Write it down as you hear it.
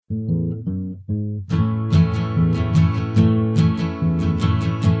Brown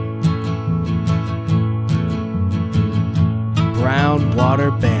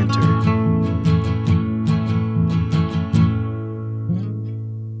Water Banter.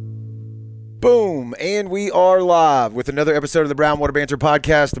 Boom, and we are live with another episode of the Brown Water Banter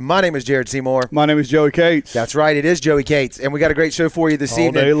podcast. My name is Jared Seymour. My name is Joey Cates. That's right, it is Joey Cates, and we got a great show for you this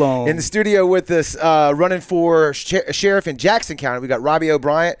evening. All day long. In the studio with us, running for sheriff in Jackson County, we got Robbie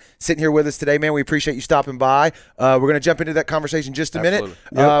O'Bryant sitting here with us today. Man, we appreciate you stopping by. We're going to jump into that conversation in just a minute.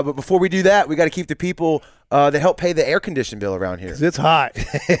 Yep. But before we do that, we got to keep the people that help pay the air condition bill around here. It's hot.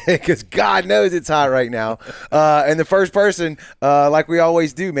 Because God knows it's hot right now. And the first person, like we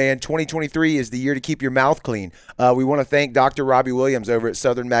always do, man, 2023 is the year to keep your mouth clean. We want to thank Dr. Robbie Williams over at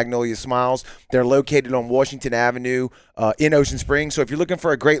Southern Magnolia Smiles. They're located on Washington Avenue in Ocean Springs. So if you're looking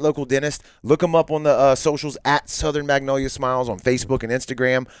for a great local dentist, look them up on the socials at Southern Magnolia Smiles on Facebook and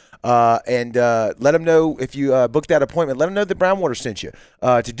Instagram. And let them know if you booked that appointment. Let them know that Brownwater sent you.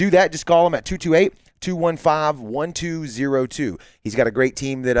 To do that, just call them at 228-215-1202. He's got a great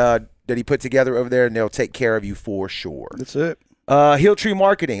team that he put together over there, and they'll take care of you for sure. That's it. Hill Tree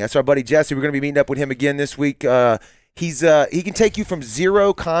Marketing. That's our buddy Jesse. We're going to be meeting up with him again this week. He can take you from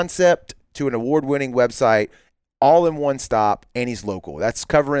zero concept to an award-winning website all in one stop, and he's local. That's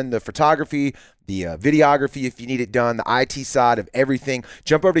covering the photography, the videography if you need it done, the IT side of everything.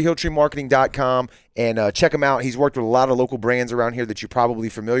 Jump over to hilltreemarketing.com and check him out. He's worked with a lot of local brands around here that you're probably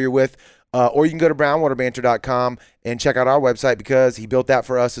familiar with. Or you can go to brownwaterbanter.com and check out our website because he built that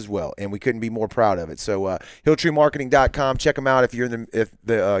for us as well, and we couldn't be more proud of it. So hilltreemarketing.com, check him out if you're in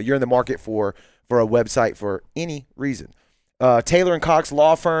the market for a website for any reason. Taylor and Cox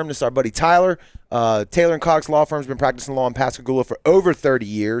Law Firm. This is our buddy Tyler. Taylor and Cox Law Firm's been practicing law in Pascagoula for over 30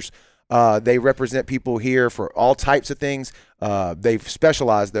 years. They represent people here for all types of things. They've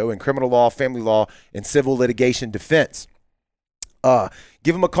specialized, though, in criminal law, family law, and civil litigation defense.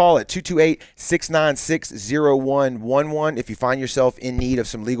 Give them a call at 228-696-0111 if you find yourself in need of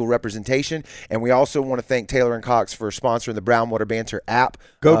some legal representation. And we also want to thank Taylor and Cox for sponsoring the Brown Water Banter app.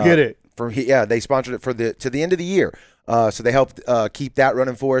 Go get it. They sponsored it to the end of the year. So they helped keep that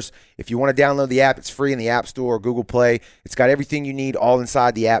running for us. If you want to download the app, it's free in the App Store or Google Play. It's got everything you need all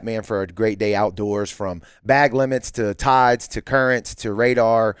inside the app, man, for a great day outdoors, from bag limits to tides to currents to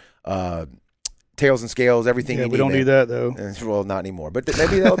radar, tails and scales, everything you need. We don't need that, though. Well, not anymore. But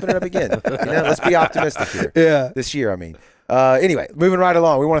maybe they'll open it up again. Let's be optimistic here. Yeah. This year, I mean. Anyway, moving right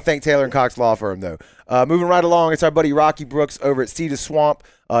along. We want to thank Taylor and Cox Law Firm, though. Moving right along, it's our buddy Rocky Brooks over at Cedar Swamp.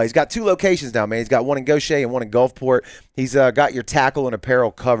 He's got 2 locations now, man. He's got one in Gaucher and one in Gulfport. He's got your tackle and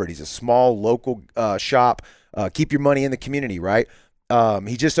apparel covered. He's a small local shop. Keep your money in the community, right?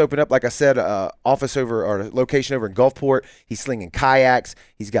 He just opened up, like I said, location over in Gulfport. He's slinging kayaks.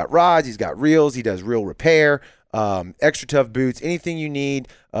 He's got rods. He's got reels. He does reel repair, extra tough boots, anything you need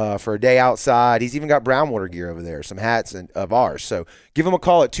for a day outside. He's even got brown water gear over there, some hats of ours. So give him a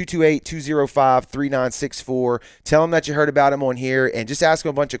call at 228-205-3964. Tell him that you heard about him on here, and just ask him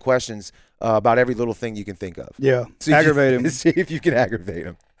a bunch of questions about every little thing you can think of. Yeah, aggravate him. See if you can aggravate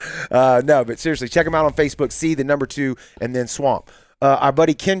him. No, but seriously, check him out on Facebook. C, the number 2, and then Swamp. Our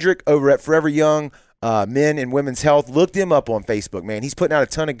buddy Kendrick over at Forever Young Men and Women's Health. Looked him up on Facebook, man. He's putting out a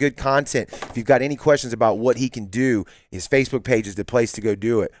ton of good content. If you've got any questions about what he can do, his Facebook page is the place to go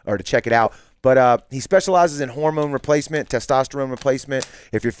do it or to check it out. But he specializes in hormone replacement, testosterone replacement.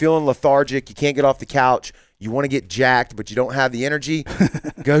 If you're feeling lethargic, you can't get off the couch, you want to get jacked, but you don't have the energy,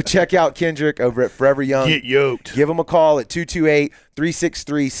 go check out Kendrick over at Forever Young. Get yoked. Give him a call at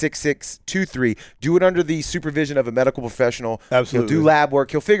 228-363-6623. Do it under the supervision of a medical professional. Absolutely. He'll do lab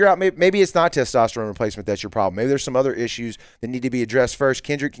work. He'll figure out maybe it's not testosterone replacement that's your problem. Maybe there's some other issues that need to be addressed first.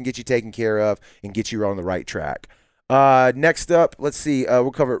 Kendrick can get you taken care of and get you on the right track. Next up, let's see.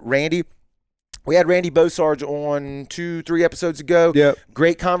 We'll cover Randy. We had Randy Bosarge on 2-3 episodes ago. Yep.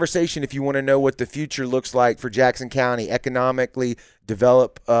 Great conversation if you want to know what the future looks like for Jackson County economically,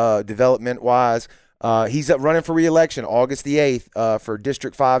 development-wise. He's up running for re-election August the 8th for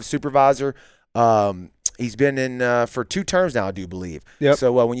District 5 Supervisor. He's been in for 2 terms now, I do believe. Yep.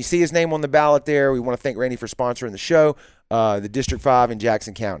 So when you see his name on the ballot there, we want to thank Randy for sponsoring the show, the District 5 in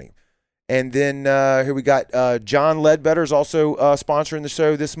Jackson County. And then here we got John Ledbetter is also sponsoring the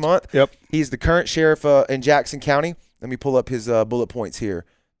show this month. Yep. He's the current sheriff in Jackson County. Let me pull up his bullet points here.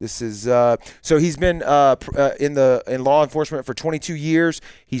 This is so he's been in law enforcement for 22 years.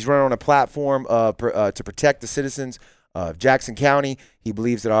 He's run on a platform to protect the citizens of Jackson County. He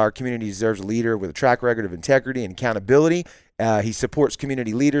believes that our community deserves a leader with a track record of integrity and accountability. He supports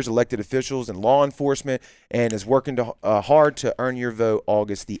community leaders, elected officials, and law enforcement, and is working hard to earn your vote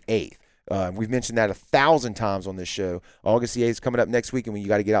August the 8th. We've mentioned that 1,000 times on this show. August the 8th is coming up next week, and you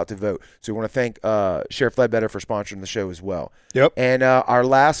got to get out to vote. So we want to thank Sheriff Ledbetter for sponsoring the show as well. Yep. And our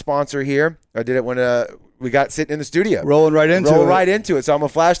last sponsor here, I did it when we got sitting in the studio. Rolling right into it. So I'm going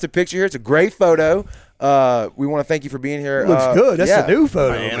to flash the picture here. It's a great photo. We want to thank you for being here. Looks good. That's a new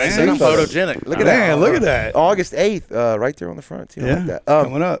photo. Man, I'm photogenic. Look at that. Look at that. August 8th, right there on the front, too. I like that.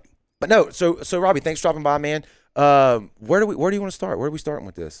 Coming up. But no, so Robbie, thanks for dropping by, man. Where do you want to start? Where are we starting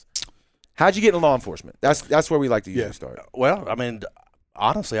with this? How'd you get into law enforcement? That's where we like to usually start. Well, I mean,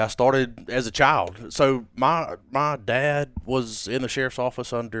 honestly, I started as a child. So my dad was in the sheriff's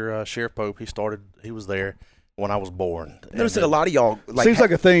office under Sheriff Pope. He was there when I was born. Notice that a lot of y'all seems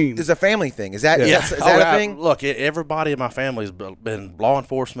like a theme. It's a family thing. Is that is that a thing? Look, everybody in my family has been law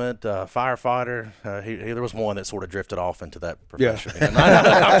enforcement, firefighter. There was one that sort of drifted off into that profession. Yeah.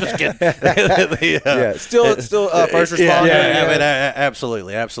 I'm just kidding. Still first responder. Yeah, I mean,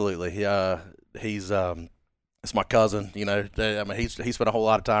 absolutely. He's it's my cousin. You know, I mean, he spent a whole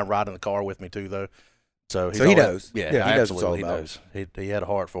lot of time riding the car with me too, though. So he knows. Yeah, he knows absolutely. He knows. He had a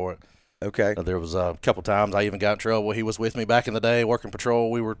heart for it. Okay. There was a couple times I even got in trouble. He was with me back in the day working patrol.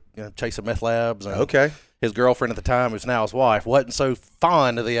 We were chasing meth labs. And his girlfriend at the time, who's now his wife, wasn't so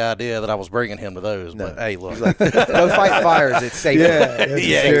fond of the idea that I was bringing him to those. No. But hey, look, like, go fight fires. It's safe.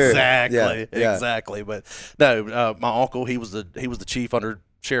 Exactly, exactly. But no, my uncle, he was the chief under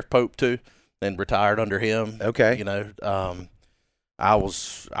Sheriff Pope too, and retired under him. Okay. You know, I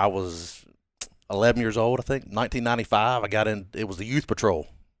was 11 years old, I think, 1995. I got in. It was the youth patrol.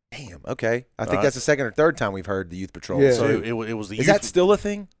 Damn. Okay. I think that's the second or third time we've heard the youth patrol. Yeah. So it was the. Is that still a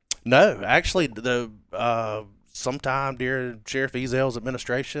thing? No, actually, sometime during Sheriff Ezel's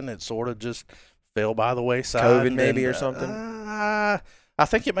administration, it sort of just fell by the wayside. COVID maybe or something. I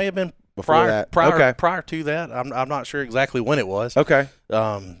think it may have been before that. Prior to that. I'm not sure exactly when it was. Okay.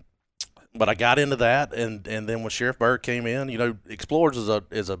 But I got into that, and then when Sheriff Byrd came in, you know, Explorers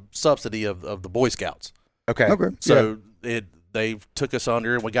is a subsidy of the Boy Scouts. Okay. So they took us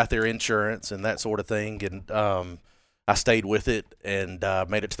under, and we got their insurance and that sort of thing, and I stayed with it and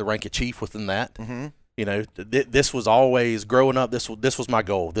made it to the rank of chief within that. Mm-hmm. You know, this was always growing up. This was my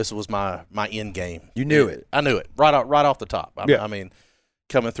goal. This was my end game. You knew it. I knew it right off the top. I mean,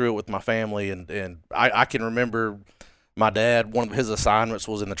 coming through it with my family, and I can remember my dad. One of his assignments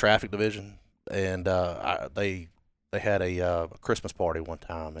was in the traffic division, and they had a Christmas party one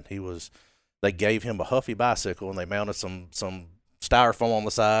time, and they gave him a Huffy bicycle, and they mounted some styrofoam on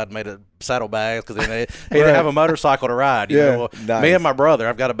the side, made a saddlebag because he didn't have a motorcycle to ride. You know? Nice. Me and my brother,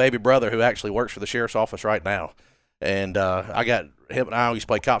 I've got a baby brother who actually works for the sheriff's office right now, and I got him and I used to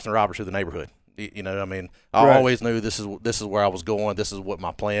play cops and robbers through the neighborhood. You know, I mean, I always knew this is where I was going. This is what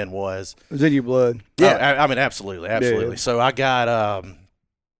my plan was. It was in your blood. Yeah, I mean, absolutely. Yeah. So I got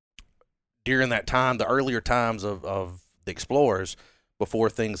during that time, the earlier times of the Explorers,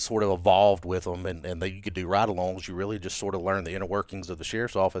 before things sort of evolved with them and you could do ride-alongs, you really just sort of learned the inner workings of the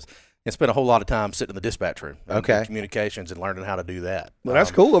sheriff's office and spent a whole lot of time sitting in the dispatch room. Okay. Communications and learning how to do that. Well,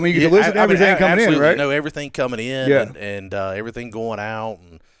 that's cool. I mean, you can listen to everything coming in, right? You know everything coming in and everything going out,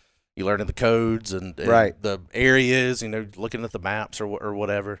 and you learning the codes and the areas, you know, looking at the maps or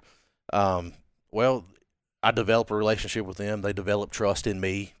whatever. Well, I developed a relationship with them. They developed trust in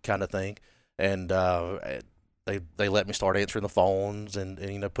me, kind of thing. And they let me start answering the phones and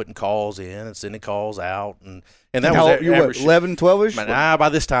you know, putting calls in and sending calls out, and that was you what, 11, 12ish? By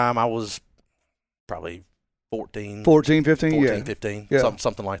this time I was probably 14, 15,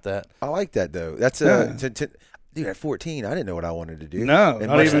 something like that. I like that though. That's dude, at 14, I didn't know what I wanted to do. No,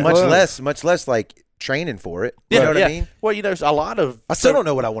 and much less like training for it. You know what I mean? Well, you know, a lot of I still don't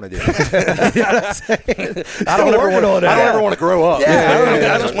know what I want to do. You know what I'm saying? I don't ever want to grow up.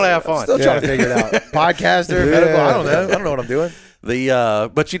 I just want to have fun. Still trying to figure it out. Podcaster, medical. I don't know what I'm doing.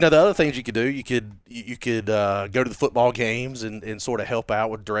 But you know, the other things you could do, you could go to the football games and sort of help out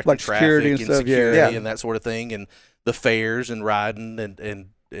with directing traffic and security and that sort of thing, and the fairs and riding and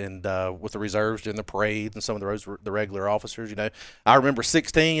with the reserves during the parades and some of the regular officers. You know, I remember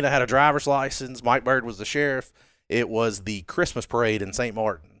 16. I had a driver's license. Mike Byrd was the sheriff. It was the Christmas parade in St.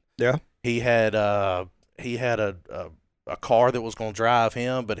 Martin. Yeah, he had a car that was going to drive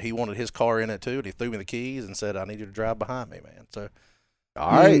him, but he wanted his car in it too. And he threw me the keys and said, "I need you to drive behind me, man." So,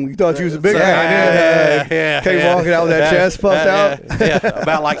 all right, you thought you was a big guy. Came walking out with that chest puffed out.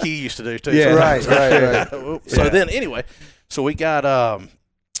 About like he used to do too. Yeah, right. So then, anyway, so we got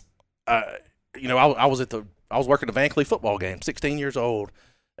you know, I was working the Van Cleve football game, 16 years old,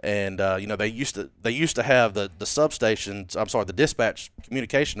 And they used to have the substations. I'm sorry, the dispatch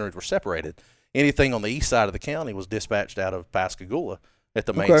communication rooms were separated. Anything on the east side of the county was dispatched out of Pascagoula at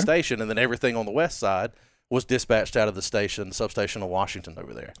the main station, and then everything on the west side was dispatched out of the substation of Washington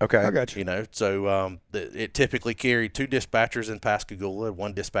over there. Okay, I got you. So it typically carried 2 dispatchers in Pascagoula,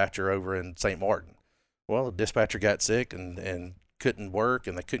 1 dispatcher over in St. Martin. Well, the dispatcher got sick and couldn't work,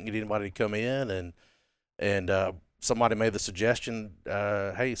 and they couldn't get anybody to come in, and somebody made the suggestion,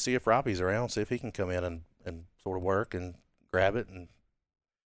 hey, see if Robbie's around, see if he can come in and sort of work and grab it. And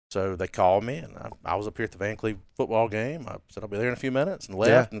so they called me, and I was up here at the Van Cleve football game. I said I'll be there in a few minutes, and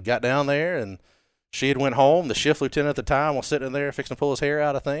left and got down there, and she had went home. The shift lieutenant at the time was sitting there fixing to pull his hair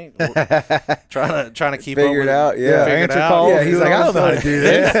out, I think, trying to keep up with it out. Yeah, answer calls. Yeah, he's like, I don't know how to do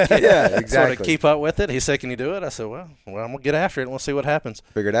this. Yeah, exactly. Sort of keep up with it. He said, "Can you do it?" I said, "Well, I'm gonna get after it, and we'll see what happens."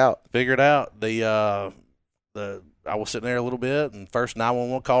 Figure it out. I was sitting there a little bit, and first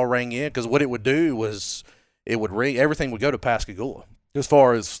 911 call rang in, because what it would do was it would ring. Everything would go to Pascagoula as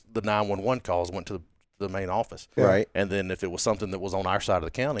far as the 911 calls went to the main office. Right. And then if it was something that was on our side of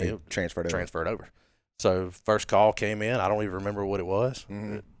the county, it transferred over. So first call came in. I don't even remember what it was.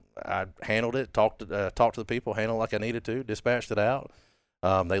 Mm-hmm. I handled it, talked to the people, handled it like I needed to, dispatched it out.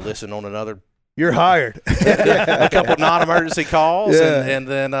 They listened on another. You're hired. A couple of non-emergency calls, and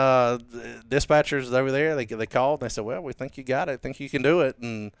then dispatchers over there, they called and they said, "Well, we think you got it. Think you can do it."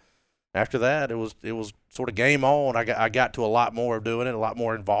 And after that, it was sort of game on. I got to a lot more of doing it, a lot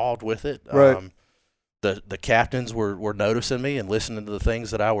more involved with it. Right. The captains were noticing me and listening to the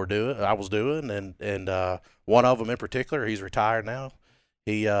things that I was doing, and one of them in particular, he's retired now.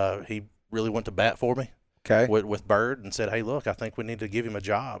 He really went to bat for me. Okay. With Bird, and said, "Hey, look, I think we need to give him a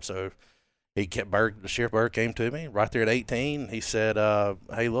job." So the Sheriff Bird came to me right there at 18. He said,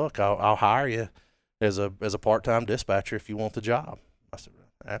 "Hey, look, I'll hire you as a part-time dispatcher if you want the job." I said,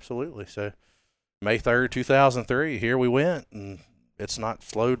 "Absolutely." So May 3rd, 2003, here we went, and it's not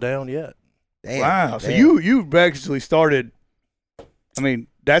slowed down yet. Damn, wow. So you actually started. I mean,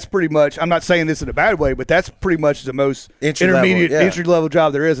 that's pretty much. I'm not saying this in a bad way, but that's pretty much the most intermediate entry level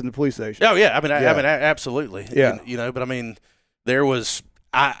job there is in the police station. Oh yeah, I mean, absolutely. Yeah. But I mean, there was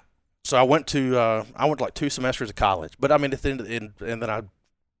So I went to like 2 semesters of college, but I mean, and then I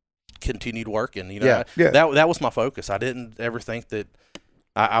continued working. That was my focus. I didn't ever think that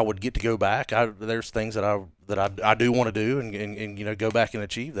I would get to go back. There's things that I do want to do and go back and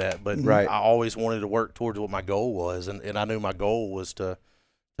achieve that. But I always wanted to work towards what my goal was, and I knew my goal was to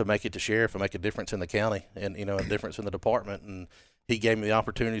make it to sheriff and make a difference in the county and a difference in the department. And he gave me the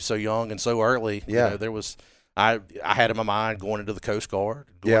opportunity so young and so early. Yeah. There was. I had in my mind going into the Coast Guard,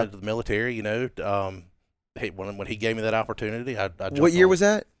 going into the military. When he gave me that opportunity, I jumped What year on. was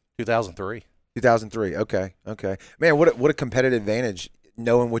that? 2003. 2003. Okay. Man, what a competitive advantage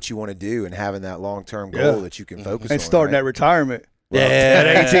knowing what you want to do and having that long-term goal that you can focus on. And starting that retirement. Yeah,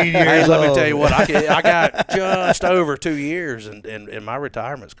 at 18 years hey, let me old. tell you what, I got just over 2 years, and my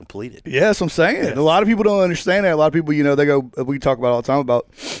retirement's completed. Yeah, that's what I'm saying. Yeah. A lot of people don't understand that. A lot of people, they go. We talk about it all the time about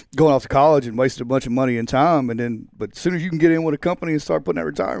going off to college and wasting a bunch of money and time, but as soon as you can get in with a company and start putting that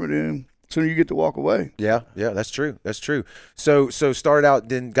retirement in, sooner you get to walk away. Yeah, that's true. So started out,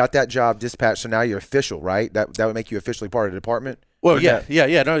 then got that job dispatched. So now you're official, right? That would make you officially part of the department. Well, yeah.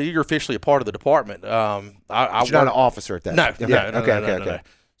 No, you're officially a part of the department. You're not an officer at that. No. Okay.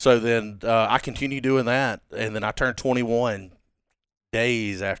 So then I continued doing that, and then I turned 21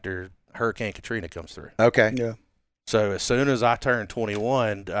 days after Hurricane Katrina comes through. Okay. Yeah. So as soon as I turned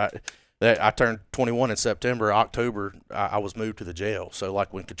 21, I turned 21 in September. October, I was moved to the jail. So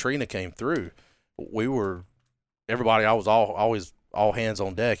like when Katrina came through, everybody. I was always all hands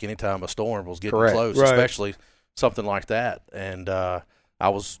on deck anytime a storm was getting close, especially something like that. And I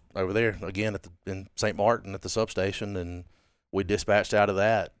was over there again in St. Martin at the substation, and we dispatched out of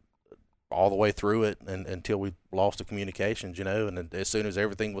that all the way through it and until we lost the communications, and then as soon as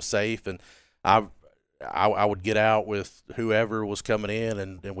everything was safe, and I would get out with whoever was coming in,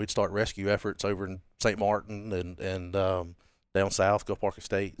 and we'd start rescue efforts over in St. Martin and down south, Gulf Park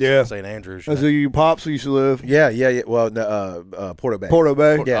Estate, St. Andrews. That's where your pops used to live. Yeah. Well, Porto Bay.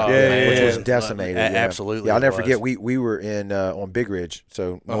 Which was decimated. Absolutely. Yeah, I'll never forget. We were in on Big Ridge,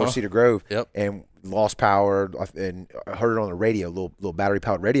 so North Cedar Grove, and lost power, and I heard it on the radio, little battery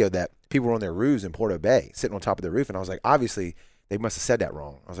powered radio, that people were on their roofs in Porto Bay, sitting on top of the roof, and I was like, obviously they must have said that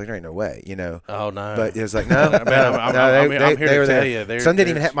wrong. I was like, there ain't no way, Oh no! But it was like, no, I'm here to tell you. Some didn't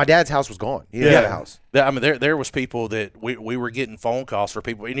even have. My dad's house was gone. He didn't have a house. I mean, there was people that we were getting phone calls for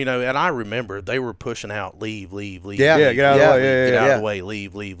people, and and I remember they were pushing out, leave. Get out of the way,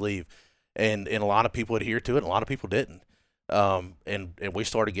 leave, and a lot of people adhered to it, and a lot of people didn't. And we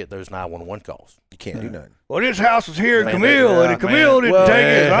started getting those 911 calls. You can't do nothing. Well, this house was here, Man, Camille, and Camille didn't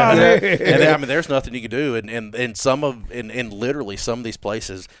take it. And I mean, there's nothing you can do. And some of, and literally some of these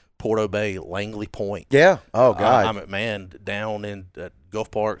places, Porto Bay, Langley Point. Yeah. Oh God. I mean, man, down in Gulf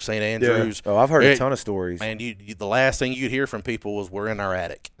Park, St. Andrews. Oh, I've heard a ton of stories. Man, the last thing you'd hear from people was, "We're in our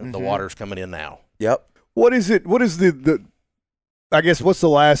attic. The water's coming in now." Yep. What is it? What is the I guess what's the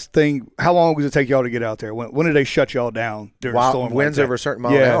last thing? How long does it take y'all to get out there? When did they shut y'all down during a storm? Winds like over a certain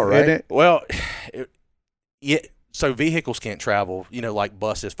mile an hour, right? Well, so vehicles can't travel. Like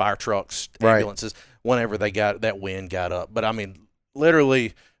buses, fire trucks, ambulances. Whenever that wind got up, but I mean,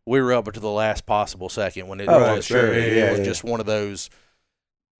 literally, we were up to the last possible second when it was just one of those.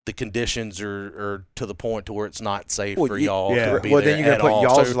 The conditions are to the point to where it's not safe for y'all to be well, there then you're at gonna put all.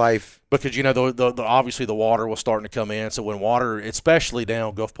 y'all's life because the obviously the water was starting to come in. So when water, especially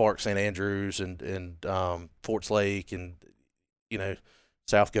down Gulf Park, St. Andrews, and Forts Lake, and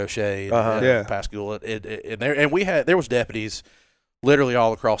South Gaucher, and Pascagoula, there was deputies literally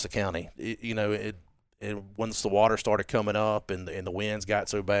all across the county. And once the water started coming up and the winds got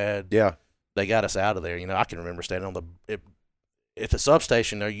so bad, they got us out of there. I can remember standing on at the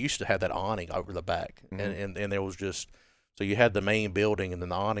substation there, you used to have that awning over the back, and there was just, so you had the main building, and then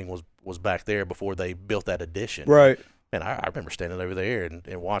the awning was back there before they built that addition. Right. And I remember standing over there and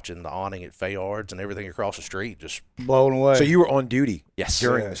watching the awning at Fayards and everything across the street just blown away. So you were on duty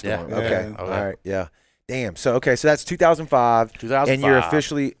during the storm. Yeah. Okay. All right. Yeah. Damn. So that's 2005. 2005. And you're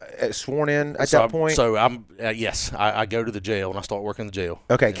officially sworn in at that point? So I'm yes, I go to the jail and I start working the jail.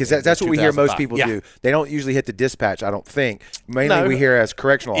 Okay, because that's what we hear most people do. They don't usually hit the dispatch, I don't think. Mainly we hear as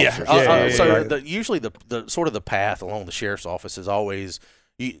correctional officers. So usually the sort of the path along the sheriff's office is always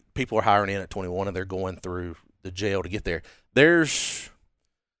people are hiring in at 21 and they're going through the jail to get there. There's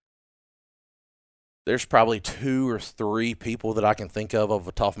probably 2 or 3 people that I can think of off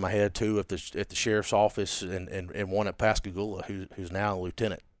the top of my head, 2 at the sheriff's office and one at Pascagoula who's now a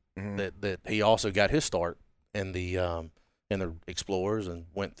lieutenant. That he also got his start in the Explorers and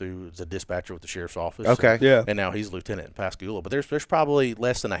went through as a dispatcher with the sheriff's office. Okay. And now he's a lieutenant in Pascagoula. But there's probably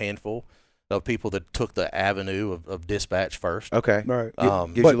less than a handful of people that took the avenue of dispatch first. Okay. Right.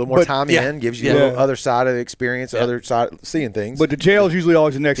 Gives you a little more time in, gives you a little other side of the experience, other side seeing things. But the jail is usually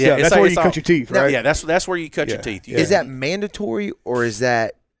always the next step. That's where you cut your teeth, right? Yeah, that's where you cut your teeth. Is that mandatory or is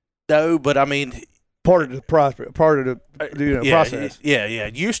that? No, but I mean, part of the process. Yeah.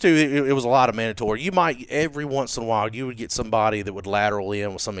 Used to, it was a lot of mandatory. You might every once in a while you would get somebody that would lateral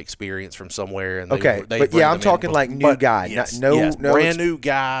in with some experience from somewhere. And I'm talking like new guy, no brand new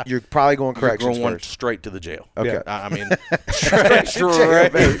guy. You're probably going corrections first. Straight to the jail. Okay, I mean,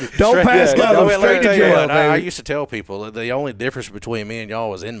 straight. Don't pass go straight to jail. I used to tell people the only difference between me and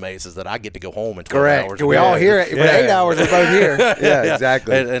y'all as inmates is that I get to go home in 12 hours. We all hear it. For 8 hours, we're both here. Yeah,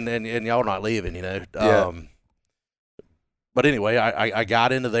 exactly. And y'all not leaving, But anyway, I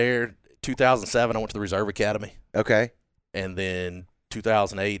got into there. 2007, I went to the Reserve Academy. Okay. And then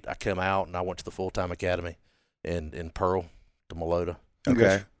 2008, I came out and I went to the full-time academy in Pearl to Malota.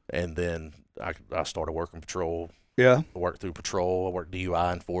 Okay. And then I started working patrol. Yeah. I worked through patrol. I worked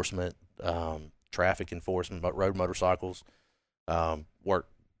DUI enforcement, traffic enforcement, road motorcycles. Was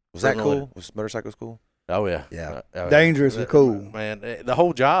that cool? Was motorcycles cool? Oh yeah, Dangerous and cool, man. The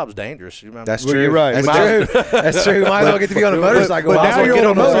whole job's dangerous. That's true. You're right. That's true. Might as well get to be on a motorcycle. But now you're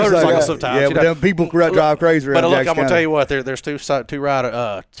on a motorcycle sometimes. Yeah, but then people drive crazy around. But look, I'm gonna tell you what. There's two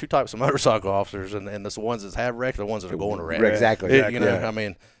types of motorcycle officers, and the ones that have wrecked, the ones that are going to wreck. Exactly. I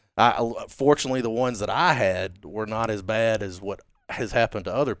mean, fortunately, the ones that I had were not as bad as what has happened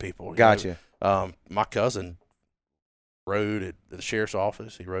to other people. Gotcha. My cousin rode at the sheriff's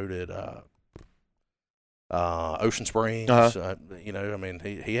office. He rode at Ocean Springs. I mean,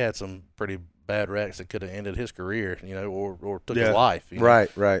 he had some pretty bad wrecks that could have ended his career, or took his life. Right.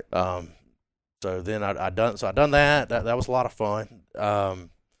 So then I done that. That was a lot of fun. I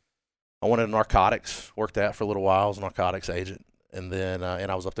went into narcotics, worked that for a little while as a narcotics agent, and then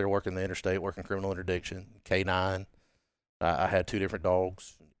I was up there working the interstate, working criminal interdiction, K9. I had 2 different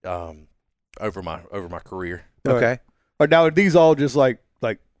dogs over my career. Okay. Now are these all just like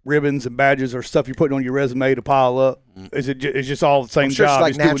ribbons and badges or stuff you're putting on your resume to pile up? Is it it's just all the same job,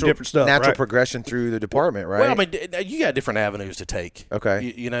 like just doing different stuff? Natural progression through the department, right? Well, I mean, you got different avenues to take.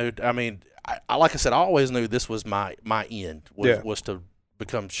 Okay. I mean, I like I said, I always knew this was my end was to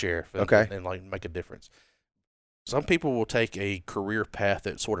become sheriff and like make a difference. Some people will take a career path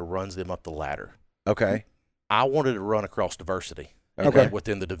that sort of runs them up the ladder. Okay. I wanted to run across diversity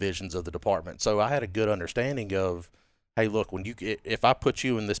within the divisions of the department. So I had a good understanding of, hey, look, if I put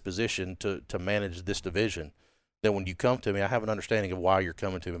you in this position to manage this division, then when you come to me, I have an understanding of why you're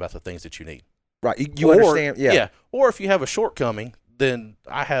coming to me about the things that you need. Right. You understand. Yeah. Or if you have a shortcoming, then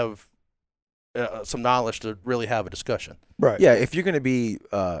I have some knowledge to really have a discussion. Right. Yeah. If you're going to be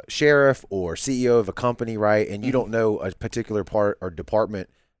sheriff or CEO of a company, right, and you don't know a particular part or department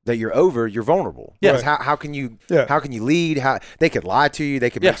that you're over, you're vulnerable. Yeah. Because how can you lead? How they could lie to you,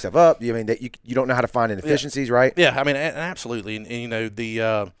 they could make stuff up. I mean, that you don't know how to find inefficiencies, right? Yeah. I mean, absolutely. And you know,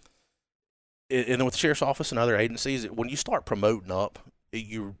 and with the sheriff's office and other agencies, when you start promoting up,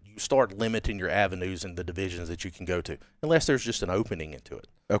 you start limiting your avenues and the divisions that you can go to, unless there's just an opening into it.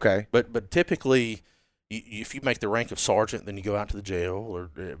 Okay. But typically, if you make the rank of sergeant, then you go out to the jail, or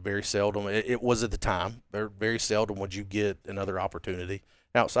very seldom. It was at the time. Very seldom would you get another opportunity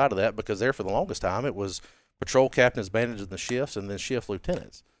outside of that, because there for the longest time it was patrol captains managing the shifts and then shift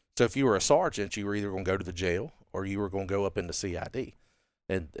lieutenants. So if you were a sergeant, you were either going to go to the jail or you were going to go up into CID,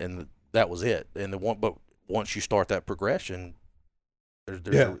 and that was it. And but once you start that progression,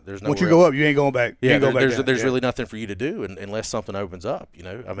 there's no. Once you go up, you ain't going back. Yeah, there's really nothing for you to do unless something opens up. You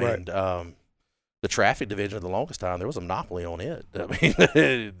know, I mean, the traffic division of the longest time, there was a monopoly on it. I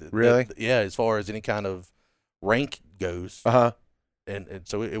mean, really? Yeah, as far as any kind of rank goes. And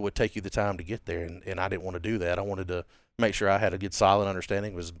so it would take you the time to get there, and I didn't want to do that. I wanted to make sure I had a good, solid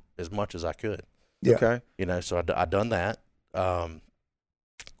understanding as much as I could. Yeah. Okay. You know, so I done that.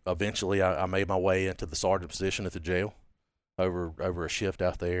 Eventually, I made my way into the sergeant position at the jail, over a shift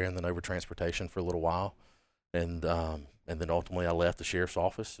out there, and then over transportation for a little while, and then ultimately I left the sheriff's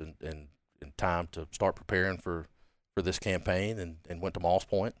office and in time to start preparing for this campaign, and went to Moss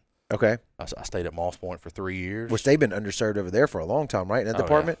Point. Okay. I stayed at Moss Point for 3 years. Which they've been underserved over there for a long time, right? In that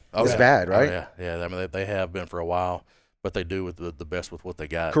department? Yeah. It's bad, right? Yeah. I mean, they have been for a while, but they do with the best with what they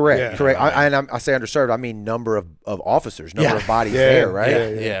got. Correct. I say underserved. I mean number of officers, number of bodies there,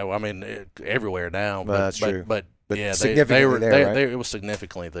 right? Yeah. Well, I mean, everywhere now. But, that's true. But yeah, significantly there, right? It was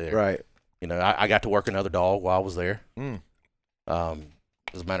significantly there. Right. You know, I got to work another dog while I was there.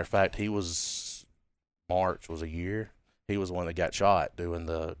 As a matter of fact, March was a year. He was the one that got shot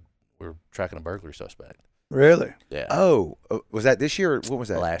we were tracking a burglary suspect. Really? Yeah. Oh, was that this year? Or what was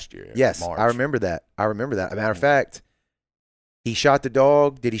that? Last year. Yes, March. I remember that. As a matter of fact, he shot the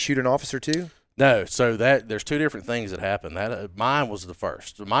dog. Did he shoot an officer too? No. So there's two different things that happened. Mine was the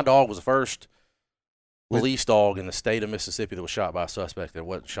first. My dog was the first police dog in the state of Mississippi that was shot by a suspect that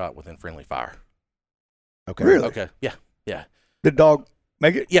wasn't shot within friendly fire. Okay. Really? Okay. Yeah. Did the dog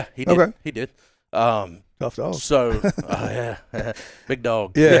make it? Yeah, he did. Okay. He did. Tough dog. So, big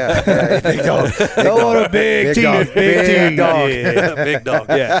dog. Yeah. Big dog. What a big team. Big dog. Yeah. Big dog.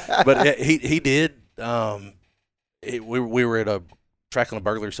 Yeah. But he did. We were tracking a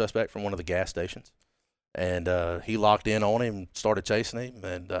burglary suspect from one of the gas stations, and he locked in on him, started chasing him,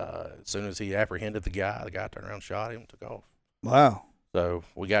 and as soon as he apprehended the guy turned around, shot him, and took off. Wow. So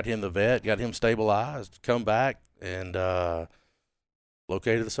we got him the vet, got him stabilized, come back, and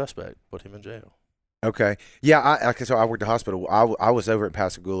located the suspect, put him in jail. Okay. Yeah, so I worked at the hospital. I was over at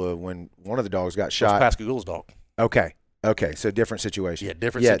Pascagoula when one of the dogs got shot. It was Pascagoula's dog. Okay, so different situation. Yeah,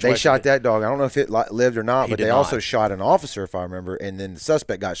 different situation. Yeah, they shot that dog. I don't know if it lived or not, but they also not. shot an officer, if I remember, and then the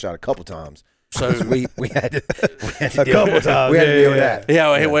suspect got shot a couple times. So we had to a couple times. We had to deal with that.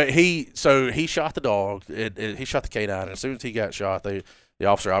 Yeah, he shot the dog. He shot the canine, and as soon as he got shot, the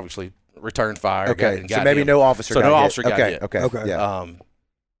officer obviously returned fire. Okay, got so maybe him. no officer got hit. No officer got hit. Okay.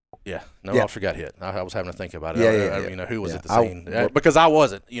 Yeah. No officer got hit. I was having to think about it. Yeah. You know, who was at the scene? Because I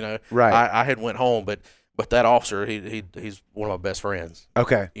wasn't. You know, right. I had went home, but that officer, he's one of my best friends.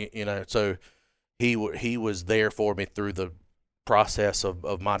 Okay. You know, so he was there for me through the process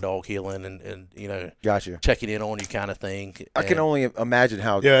of my dog healing and you know, gotcha, checking in on you kind of thing. I can only imagine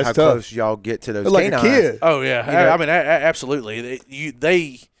how tough. close y'all get to those like canines. A kid. Oh yeah, you know? I mean absolutely.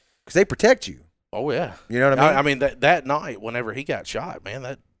 Because they protect you. Oh yeah, you know what I mean. I mean that night, whenever he got shot, man,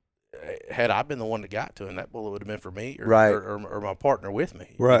 that had I been the one that got to him, that bullet would have been for me, or my partner with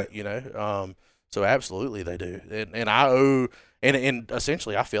me, right? You know, so absolutely they do, and I owe, and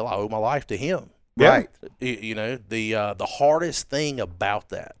essentially I feel I owe my life to him. Right. You know, the hardest thing about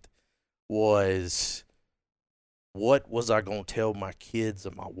that was, what was I going to tell my kids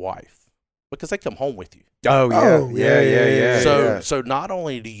and my wife? Because they come home with you. Yeah. So not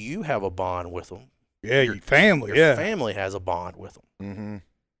only do you have a bond with them, your family, your family has a bond with them.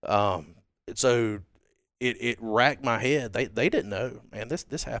 Mm-hmm. So it racked my head. They didn't know, man.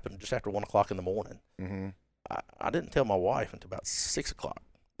 This happened just after 1 o'clock in the morning. Mm-hmm. I didn't tell my wife until about 6 o'clock.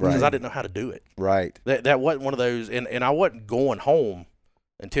 Right. Because I didn't know how to do it. Right. That wasn't one of those, and I wasn't going home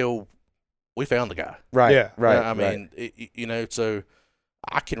until we found the guy. Right. Yeah. Right. I mean, you know, so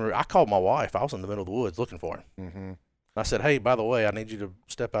I called my wife. I was in the middle of the woods looking for him. Mm-hmm. I said, "Hey, by the way, I need you to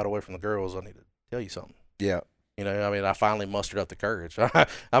step out away from the girls. I need to tell you something." Yeah. You know, I mean, I finally mustered up the courage.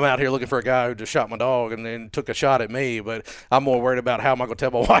 I'm out here looking for a guy who just shot my dog and then took a shot at me, but I'm more worried about how am I going to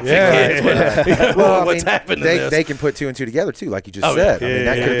tell my wife and kids what's happened. They can put two and two together too, like you just said. I mean,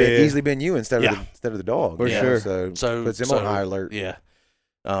 that could have easily been you instead of the dog. For sure. So puts them on high alert. Yeah.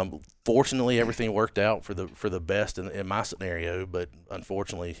 Fortunately, everything worked out for the best in my scenario, but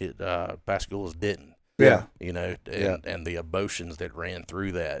unfortunately, Pascagoula's didn't. Yeah. You know, and the emotions that ran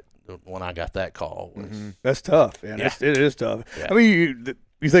through that when I got that call was that's tough, man. Yeah. It is tough. Yeah. I mean,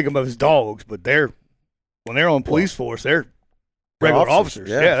 you think about his dogs, but when they're on police force, they're regular officers.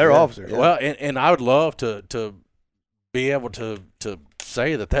 Yeah, they're officers. Yeah. Well, and I would love to be able to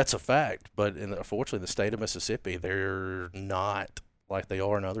say that that's a fact, but unfortunately, the state of Mississippi, they're not like they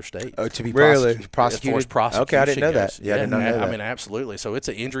are in other states. Oh, to be Really? prosecuted? As far as Okay, I didn't know goes. that. Yeah, I did not know that. I mean, absolutely. So it's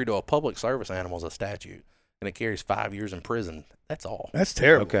an injury to a public service animal is a statute, and it carries 5 years in prison. That's all. That's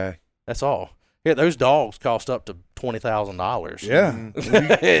terrible. Okay. That's all. Yeah, those dogs cost up to $20,000. Yeah.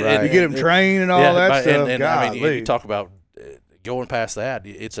 Right. You get them trained and all that stuff. And I mean, Golly. you talk about going past that.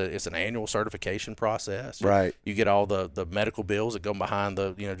 It's an annual certification process. Right. You get all the medical bills that go behind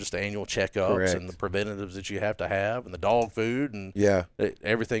the just the annual checkups Correct. and the preventatives that you have to have, and the dog food and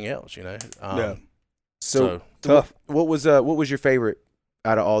everything else. So tough. What was your favorite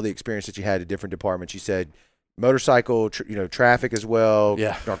out of all the experience that you had at different departments? You said motorcycle, traffic as well.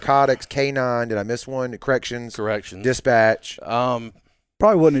 Yeah. Narcotics, K9. Did I miss one? Corrections, dispatch. Probably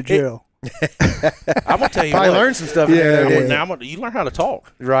wasn't in jail. I'm gonna tell you. Probably what, learned some stuff. Now you learn how to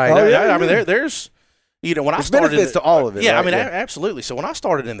talk. Right. Oh, yeah. I mean, there's when I started benefits to all of it. Yeah, right? I mean, absolutely. So when I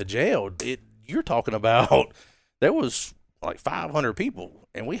started in the jail, you're talking about there was like 500 people,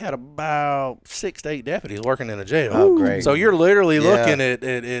 and we had about 6 to 8 deputies working in the jail. Oh, great. So you're literally looking at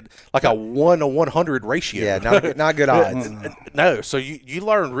like a 1 to 100 ratio. Yeah, not good odds. No, so you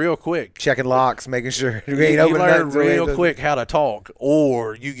learn real quick. Checking locks, making sure You learn real quick how to talk,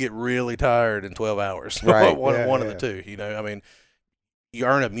 or you get really tired in 12 hours. Right. one of the two. I mean, you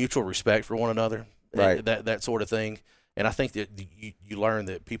earn a mutual respect for one another. Right. That sort of thing. And I think that you learn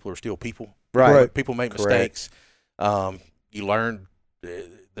that people are still people. Right. People make mistakes. You learn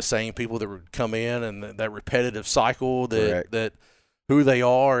the same people that would come in and that repetitive cycle that who they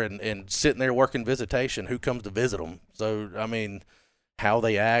are and sitting there working visitation, who comes to visit them. So, I mean, how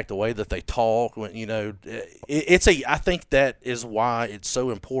they act, the way that they talk, I think that is why it's so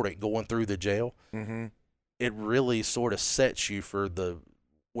important going through the jail. Mm-hmm. It really sort of sets you for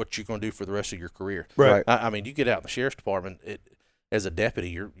what you're going to do for the rest of your career. Right. I mean, you get out in the sheriff's department, as a deputy,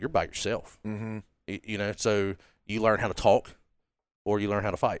 you're by yourself. Mm-hmm. So you learn how to talk, or you learn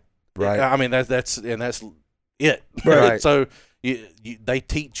how to fight. Right. I mean, that's it. Right. So they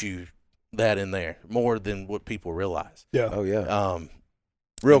teach you that in there more than what people realize. Yeah. Oh yeah.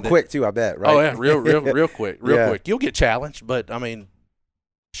 Real quick too, I bet. Right. Oh yeah, real quick, quick. You'll get challenged, but I mean,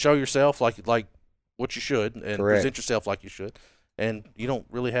 show yourself like what you should, and present yourself like you should, and you don't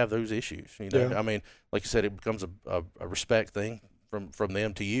really have those issues. Yeah. I mean, like you said, it becomes a respect thing from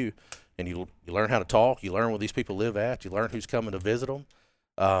them to you. And you learn how to talk. You learn where these people live at. You learn who's coming to visit them.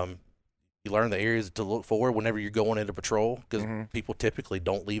 You learn the areas to look for whenever you're going into patrol, because people typically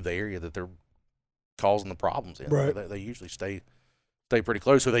don't leave the area that they're causing the problems in. Right. They usually stay pretty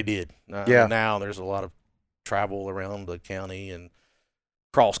close. So they did. Now there's a lot of travel around the county and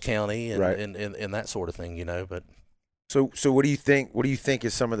cross county and that sort of thing. But so what do you think? What do you think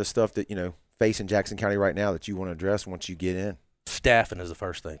is some of the stuff that facing Jackson County right now that you want to address once you get in? Staffing is the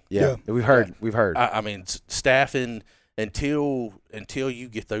first thing. Yeah. We've heard. I mean, staffing until you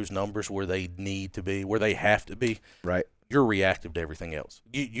get those numbers where they need to be, where they have to be. Right. You're reactive to everything else.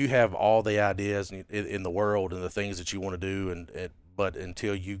 You have all the ideas in the world and the things that you want to do, but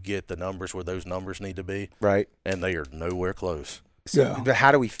until you get the numbers where those numbers need to be, right, and they are nowhere close. So, but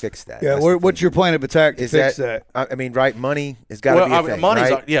how do we fix that? Yeah. What's your plan of attack to fix that? I mean, right? Money has got to be a thing,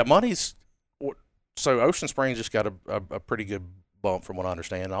 right? Money's. So Ocean Springs just got a pretty good bump from what I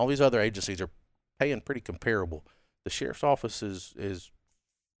understand. All these other agencies are paying pretty comparable. The sheriff's office is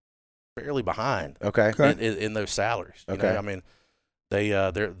fairly behind. Okay. In those salaries. Okay. I mean,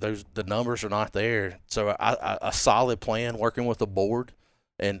 the numbers are not there. So a solid plan working with the board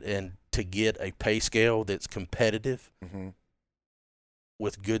and to get a pay scale that's competitive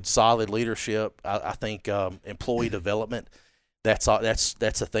with good solid leadership. I think employee development. That's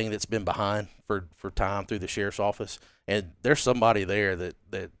a thing that's been behind for time through the sheriff's office, and there's somebody there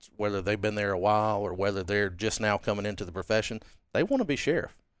that whether they've been there a while or whether they're just now coming into the profession, they want to be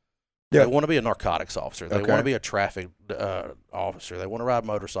sheriff. Yeah. They want to be a narcotics officer. They want to be a traffic officer. They want to ride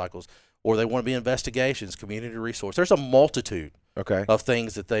motorcycles, or they want to be investigations, community resource. There's a multitude of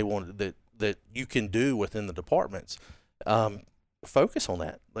things that they want that you can do within the departments. Focus on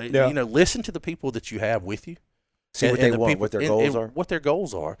that. You know, listen to the people that you have with you. See what they want, what their goals are. What their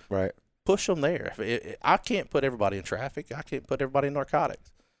goals are. Right. Push them there. I can't put everybody in traffic. I can't put everybody in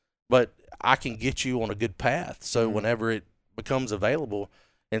narcotics. But I can get you on a good path. So whenever it becomes available,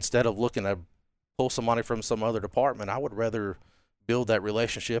 instead of looking to pull somebody from some other department, I would rather build that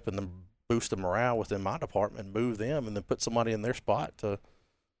relationship and then boost the morale within my department, move them, and then put somebody in their spot to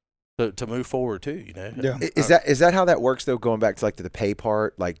move forward too, you know. Yeah. Is that how that works though? Going back to like the pay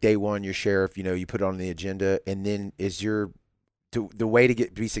part, like day one, your sheriff, you know, you put it on the agenda, and then the way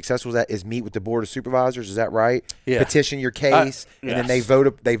to be successful with that is meet with the board of supervisors. Is that right? Yeah. Petition your case, and then they vote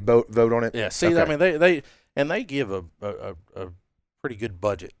on it. Yeah. See, I mean, they give a pretty good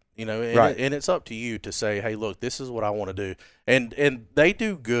budget, you know, and it's up to you to say, hey, look, this is what I want to do, and they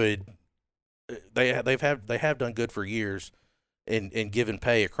do good. They have done good for years in giving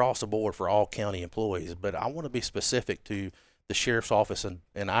pay across the board for all county employees. But I want to be specific to the sheriff's office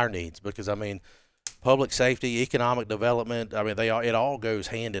and our needs, because I mean, public safety, economic development, I mean, it all goes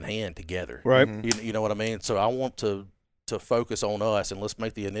hand in hand together. Right. You know what I mean? So I want to focus on us, and let's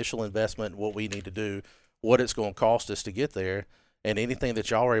make the initial investment in what we need to do, what it's going to cost us to get there, and anything that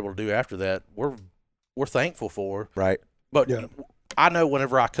y'all are able to do after that, we're thankful for. Right. But I know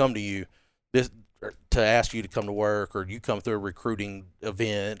whenever I come to you to ask you to come to work, or you come through a recruiting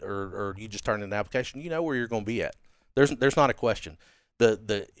event, or you just turn in an application, you know where you're going to be at. There's not a question.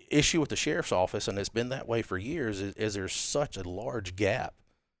 The issue with the sheriff's office, and it's been that way for years, is there's such a large gap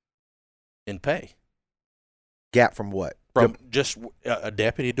in pay. Gap from what? From just a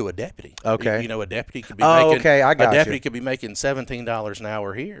deputy to a deputy. Okay. You know, a deputy could be making. Okay, I got a deputy you. could be making $17 an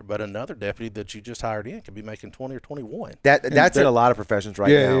hour here, but another deputy that you just hired in could be making 20 or 21. That's in a lot of professions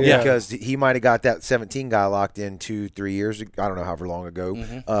right now. Yeah. Because he might have got that 17 guy locked in 2-3 years ago, I don't know however long ago,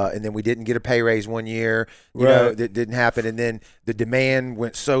 and then we didn't get a pay raise one year. You know, that didn't happen, and then the demand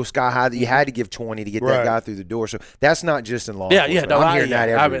went so sky high that you had to give 20 to get that guy through the door. So that's not just in law enforcement. No, I'm hearing that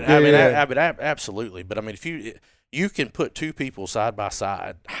everywhere. I mean, absolutely. But I mean, if you can put two people side by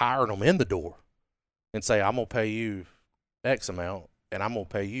side, hiring them in the door, and say, I'm going to pay you X amount, and I'm going to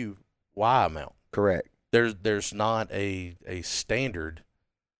pay you Y amount. Correct. There's not a standard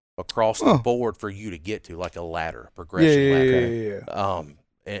across the board for you to get to, like a ladder, progression ladder. Yeah.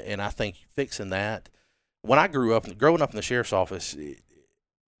 And I think fixing that, when growing up in the sheriff's office,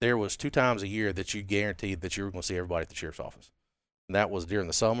 there was 2 times a year that you guaranteed that you were going to see everybody at the sheriff's office. And that was during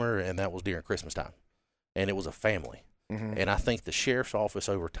the summer, and that was during Christmas time. And it was a family. And I think the sheriff's office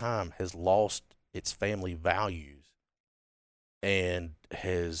over time has lost its family values and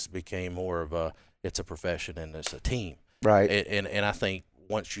has become more of it's a profession and it's a team. Right. And I think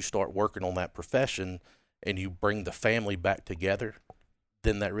once you start working on that profession and you bring the family back together,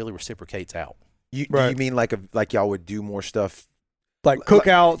 then that really reciprocates out. You mean like y'all would do more stuff? Like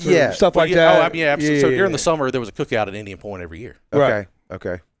cookouts or stuff like that? Oh, yeah, absolutely. So during the summer, there was a cookout at Indian Point every year.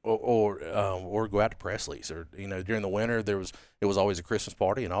 Okay. Or go out to Presley's, or you know, during the winter it was always a Christmas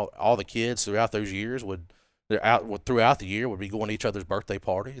party, and all the kids throughout those years throughout the year would be going to each other's birthday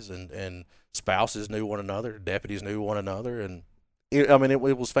parties, and spouses knew one another, deputies knew one another, and it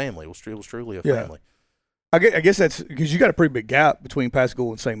was family. It was truly a family. I guess that's because you got a pretty big gap between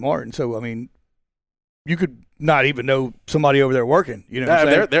Pascagoula and St. Martin, so I mean, you could not even know somebody over there working. You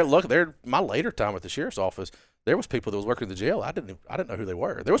know, they're my later time at the sheriff's office. There was people that was working at the jail. I didn't know who they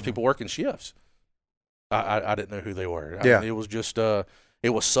were. There was people working shifts. I didn't know who they were. I mean, it was just it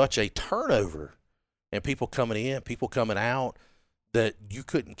was such a turnover, and people coming in, people coming out, that you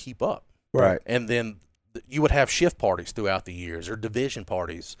couldn't keep up. Right. And then you would have shift parties throughout the years, or division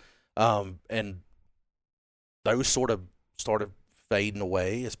parties, and those sort of started fading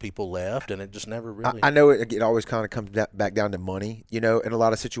away as people left, and it just never really. I know it always kind of comes back down to money, you know, in a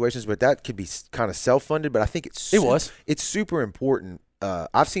lot of situations, but that could be kind of self-funded. But I think it's super important.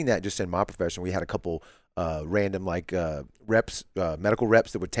 I've seen that just in my profession. We had a couple random reps, medical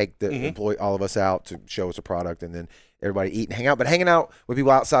reps that would take the employee, all of us out to show us a product, and then everybody eat and hang out. But hanging out with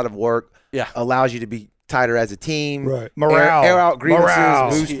people outside of work allows you to be tighter as a team. Right. Morale. Air out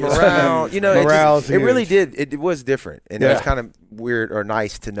grievances, boost morale. You know, it really did. It was different. And it was kind of weird or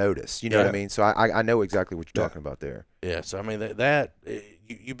nice to notice. You know what I mean? So I know exactly what you're talking about there. Yeah. So, I mean, that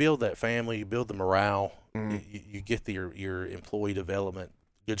you build that family, you build the morale, you get your employee development,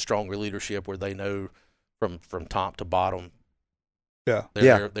 good, stronger leadership where they know from top to bottom. Yeah.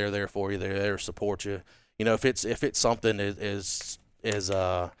 They're there for you. They're there to support you. You know, if it's something as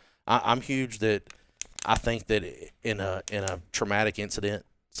I'm huge that I think that in a traumatic incident,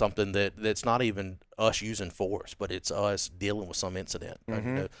 something that's not even us using force, but it's us dealing with some incident,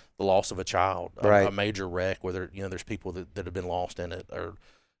 the loss of a child, right. a major wreck, whether there's people that have been lost in it, or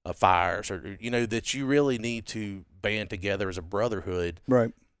fires, or that you really need to band together as a brotherhood,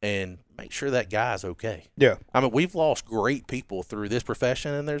 right, and make sure that guy's okay. Yeah, I mean, we've lost great people through this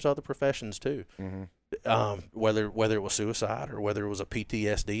profession, and there's other professions too. Whether it was suicide or whether it was a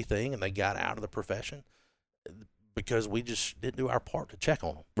PTSD thing, and they got out of the profession because we just didn't do our part to check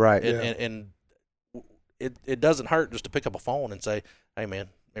on them. Right. And it doesn't hurt just to pick up a phone and say, "Hey, man,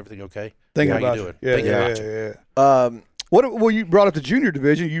 everything okay? Thinking How about you doing? Yeah, Thinking about you." yeah. Well, you brought up the junior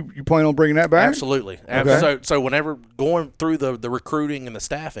division. You plan on bringing that back? Absolutely. Okay. So whenever going through the recruiting and the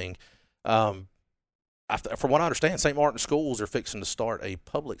staffing, from what I understand, St. Martin schools are fixing to start a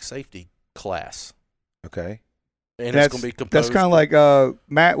public safety class. Okay. And it's going to be composed. That's kind of like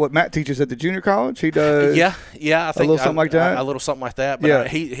Matt. What Matt teaches at the junior college, he does. Yeah. I think a little something like that. A little something like that. But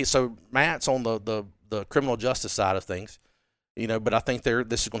so Matt's on the criminal justice side of things, But I think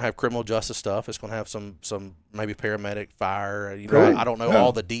this is going to have criminal justice stuff. It's going to have some maybe paramedic, fire. Right. I don't know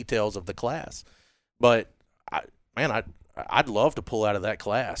all the details of the class, but I'd love to pull out of that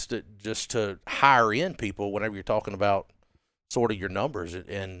class just to hire in people whenever you're talking about sort of your numbers.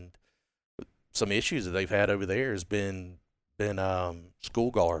 And some issues that they've had over there has been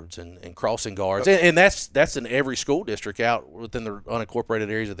school guards and crossing guards, and that's in every school district out within the unincorporated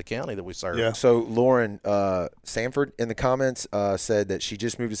areas of the county that we serve. Yeah. So Lauren Sanford in the comments said that she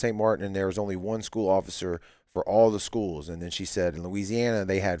just moved to St. Martin and there was only one school officer for all the schools, and then she said in Louisiana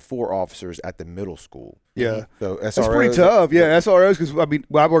they had 4 officers at the middle school. Yeah. So SROs, that's pretty tough. Yeah, SROs, because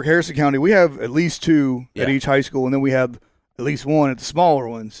I work Harrison County. We have at least 2 at each high school, and then we have at least 1 at the smaller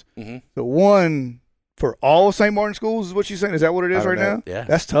ones. Mm-hmm. So 1 for all St. Martin schools is what you're saying? Is that what it is right now? Yeah.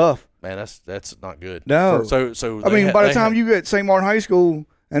 That's tough. Man, that's not good. No. So I mean, by the time you get St. Martin High School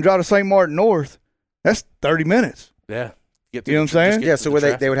and drive to St. Martin North, that's 30 minutes. Yeah. You know what I'm saying? Yeah, so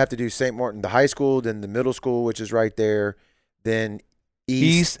they would have to do St. Martin, the high school, then the middle school, which is right there, then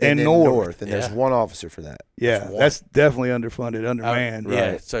east and then north. And there's 1 officer for that. Yeah, that's definitely underfunded, undermanned.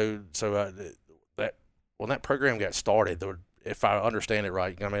 Yeah, right. So when that program got started, if I understand it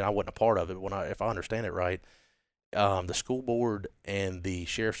right, I mean, I wasn't a part of it, but if I understand it right, the school board and the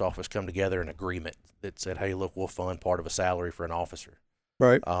sheriff's office come together in agreement that said, "Hey, look, we'll fund part of a salary for an officer."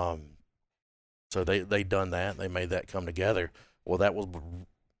 Right. So they done that. They made that come together. Well, that was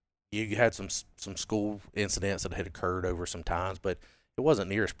you had some school incidents that had occurred over some times, but it wasn't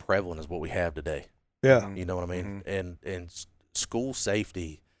near as prevalent as what we have today. Yeah. You know what I mean? And school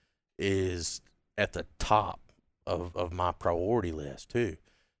safety is at the top of my priority list too.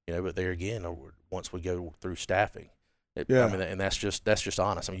 But there again, once we go through staffing, I mean, and that's just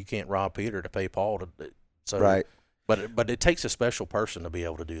honest. I mean, you can't rob Peter to pay Paul. Right. But it takes a special person to be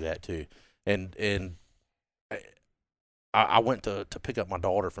able to do that too. And I went to pick up my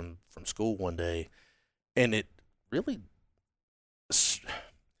daughter from school one day, and it really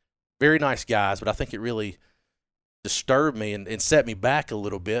very nice guys, but I think it really disturbed me and set me back a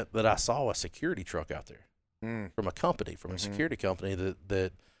little bit that I saw a security truck out there from a security company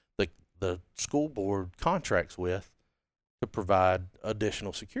that the school board contracts with to provide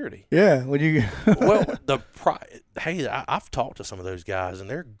additional security. Yeah, when you hey, I've talked to some of those guys, and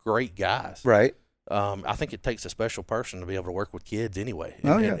they're great guys. Right. I think it takes a special person to be able to work with kids anyway,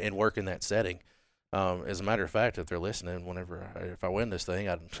 and work in that setting. As a matter of fact, if they're listening, if I win this thing,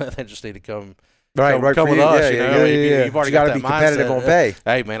 they just need to come. Right, come with us. You've already got that be competitive mindset. On pay.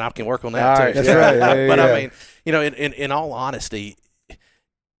 Hey, man, I can work on that too. That's right. But I mean, in all honesty,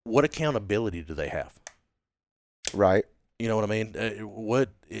 what accountability do they have? Right. You know what I mean? What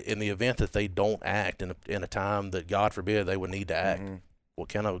in the event that they don't act in a time that God forbid they would need to act? What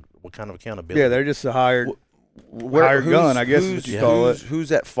kind of accountability? Yeah, they're just a hired gun, I guess is what you call it.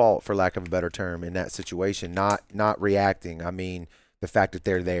 Who's at fault, for lack of a better term, in that situation? Not reacting. I mean, the fact that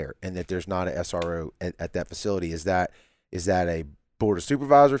they're there and that there's not an SRO at that facility, is that a board of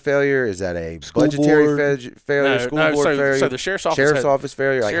supervisor failure? Is that a budgetary failure? School board failure? So the sheriff's office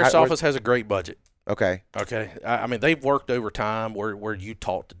failure. Sheriff's office has a great budget. Okay. I mean, they've worked overtime where you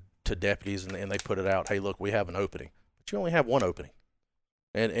talk to deputies and they put it out. Hey, look, we have an opening, but you only have one opening,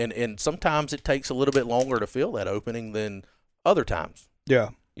 and sometimes it takes a little bit longer to fill that opening than other times. Yeah.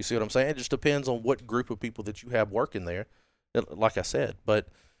 You see what I'm saying? It just depends on what group of people that you have working there. Like I said, but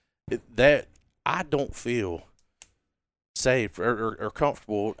that I don't feel safe or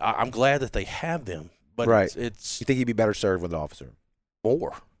comfortable. I'm glad that they have them, but right. It's you think you'd be better served with an officer?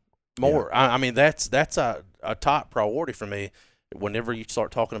 More. Yeah. I mean, that's a top priority for me. whenever you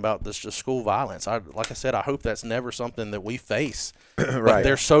start talking about this just school violence, like I said, I hope that's never something that we face. Right. But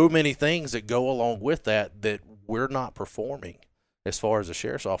there's so many things that go along with that we're not performing as far as the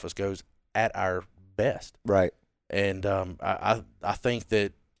sheriff's office goes at our best. Right. And I think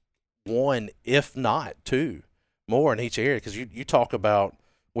that one, if not two, more in each area, because you talk about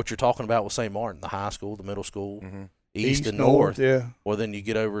what you're talking about with St. Martin, the high school, the middle school, east and north. Yeah. Well, then you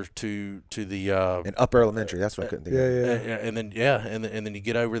get over to the and upper elementary. That's what I couldn't think of. Yeah. And then you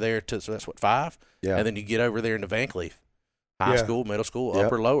get over there to, so that's what, 5. Yeah. And then you get over there into Van Cleef, high school, middle school, Yep.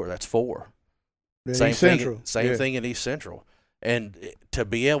 upper, lower. That's 4. Yeah, Same East thing. Central. Same thing in East Central. And to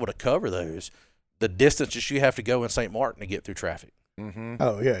be able to cover those, the distances you have to go in St. Martin to get through traffic. Mm-hmm.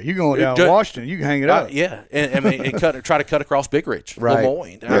 Oh yeah, you going down Washington? You can hang it up. Yeah, and I mean, try to cut across Big Ridge, Right.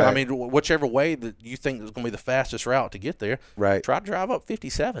 Lemoyne. Yeah. I mean, whichever way that you think is going to be the fastest route to get there. Right. Try to drive up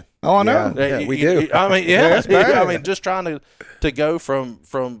 57. Oh, I know. Yeah, we do. I mean, Yeah, that's bad. I mean, just trying to go from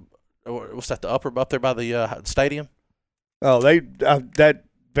what's that, the upper up there by the stadium. Oh, that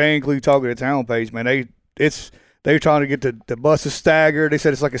Van Cleef Talk of the Town page, man. They're trying to get the buses staggered. They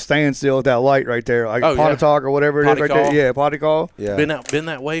said it's like a standstill at that light right there, like Pontotoc or whatever it is right there. Yeah, Pontotoc. Yeah. Been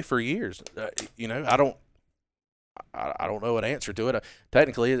that way for years. I don't know an answer to it.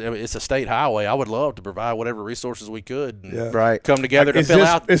 Technically, it's a state highway. I would love to provide whatever resources we could and Right. come together to fill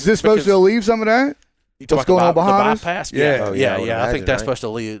out. Is this supposed to alleviate some of that? What's going on behind us? The bypass? Yeah. Oh, yeah, I would I imagine, think that's right? supposed to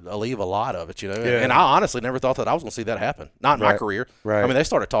alleviate a lot of it, Yeah. And I honestly never thought that I was going to see that happen. Not in my Right. career. Right. I mean, they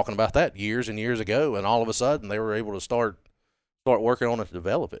started talking about that years and years ago, and all of a sudden they were able to start working on it to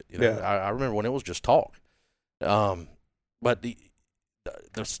develop it. Yeah. I remember when it was just talk. But the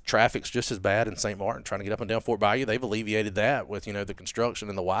traffic's just as bad in St. Martin trying to get up and down Fort Bayou. They've alleviated that with the construction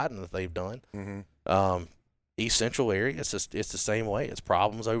and the widening that they've done. Mm-hmm. East Central area, it's the same way. It's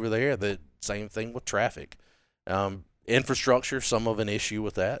problems over there. The same thing with traffic. Infrastructure, some of an issue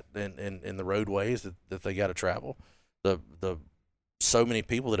with that, and the roadways that they got to travel. The so many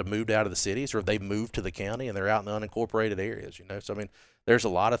people that have moved out of the cities, or they've moved to the county and they're out in the unincorporated areas. So I mean, there's a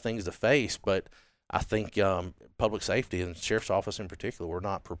lot of things to face, but I think public safety and sheriff's office in particular, we're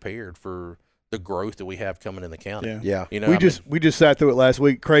not prepared for the growth that we have coming in the county. Yeah. We just sat through it last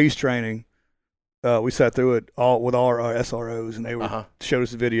week. Craze training. We sat through it all with our SROs, and they showed us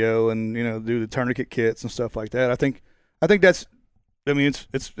the video and do the tourniquet kits and stuff like that. I think that's. I mean,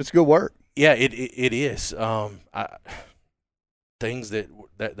 it's good work. Yeah, it is. Things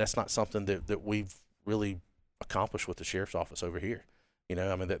that's not something that we've really accomplished with the sheriff's office over here.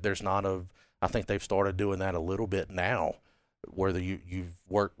 I mean, there's not a. I think they've started doing that a little bit now, where you've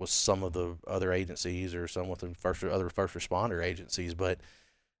worked with some of the other agencies or some with the other first responder agencies, but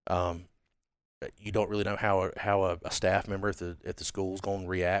you don't really know how a staff member at the school is going to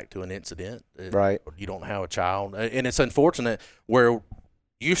react to an incident. Right. You don't know how a child, and it's unfortunate where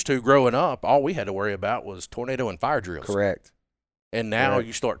used to growing up, all we had to worry about was tornado and fire drills. Correct. And now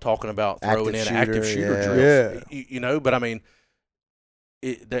you start talking about throwing active shooter drills. Yeah. But I mean,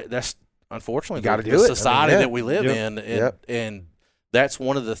 that's unfortunately gotta the do it. society that we live Yep. in, and that's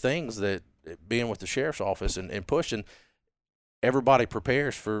one of the things that being with the sheriff's office and pushing, everybody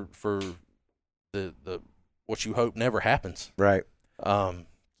prepares for the what you hope never happens. Right.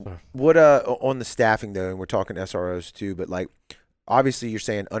 What on the staffing though, and we're talking SROs too, but like obviously you're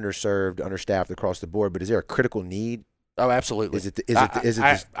saying underserved, understaffed across the board, but is there a critical need? Oh, absolutely. Is it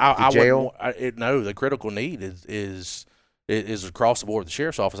just the jail? No, the critical need is across the board with the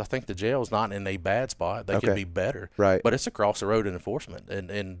sheriff's office. I think the jail is not in a bad spot. They could be better. Right. But it's across the road in enforcement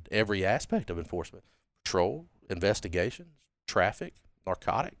and every aspect of enforcement. Patrol, investigations, traffic,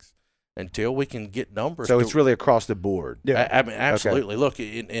 narcotics. Until we can get numbers. So it's really across the board. Yeah. I mean, absolutely. Look,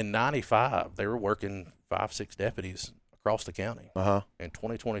 in 95, they were working 5-6 deputies across the county. In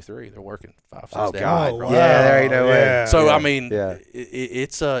 2023, they're working 5-6 deputies. God. Across Yeah, the there ain't no way. Yeah. So I mean, Yeah.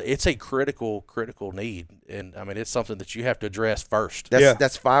 it's a critical need, and I mean it's something that you have to address first.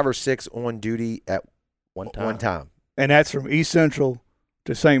 That's 5 or 6 on duty at One time. And that's from East Central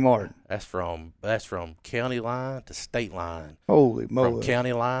to St. Martin. That's from county line to state line. Holy From moly!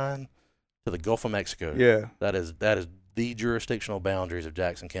 county line to the Gulf of Mexico. Yeah, That is the jurisdictional boundaries of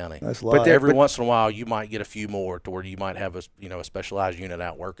Jackson County. that's But live. Every once in a while, you might get a few more to where you might have a specialized unit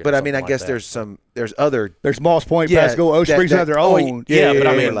out working. But I mean, I something guess like that. there's other. There's Moss Point, Yeah, Pasco, Ocean Springs have their own. But I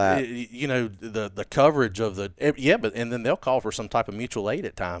overlap. mean, the coverage of but and then they'll call for some type of mutual aid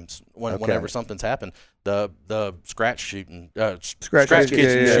at times whenever something's happened. The scratch shooting, scratch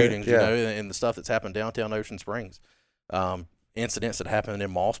kitchen shootings, and the stuff that's happened downtown Ocean Springs, incidents that happened in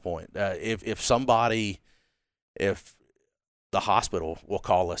Moss Point. If the hospital will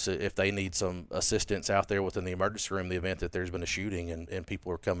call us if they need some assistance out there within the emergency room in the event that there's been a shooting and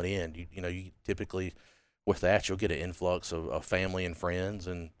people are coming in. You typically with that you'll get an influx of family and friends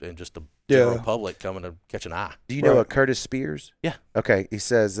and just the general public coming to catch an eye. Do you know Curtis Spears? Yeah. Okay. He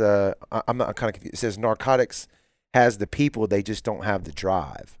says I'm not kind of confused. It says narcotics has the people, they just don't have the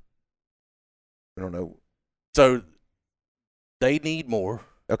drive. I don't know. So they need more.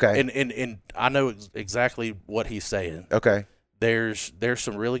 Okay. And I know exactly what he's saying. Okay. There's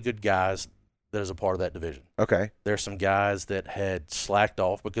some really good guys that is a part of that division. Okay. There's some guys that had slacked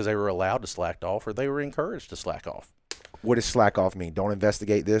off because they were allowed to slack off or they were encouraged to slack off. What does slack off mean? Don't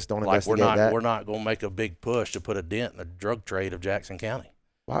investigate this, don't investigate that? We're not going to make a big push to put a dent in the drug trade of Jackson County.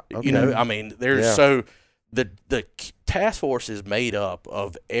 Wow. Okay. You know, I mean, so the task force is made up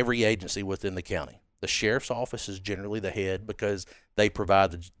of every agency within the county. The sheriff's office is generally the head because they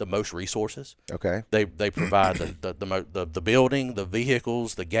provide the most resources. Okay. They provide the building, the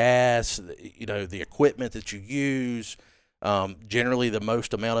vehicles, the gas, the equipment that you use. Generally, the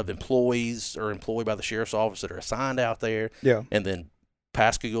most amount of employees are employed by the sheriff's office that are assigned out there. Yeah. And then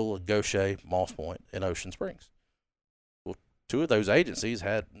Pascagoula, Gaucher, Moss Point, and Ocean Springs. Well, two of those agencies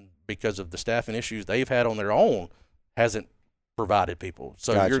had, because of the staffing issues they've had on their own, hasn't provided people.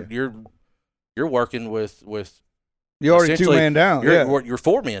 So gotcha. You're working with you're already 2 man down. You're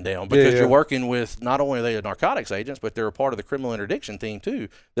 4 men down because you're working with not only are they narcotics agents, but they're a part of the criminal interdiction team too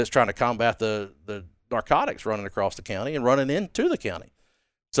that's trying to combat the narcotics running across the county and running into the county.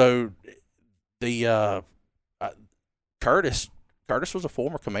 So the Curtis was a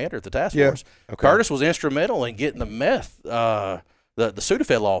former commander at the task force. Okay. Curtis was instrumental in getting the meth the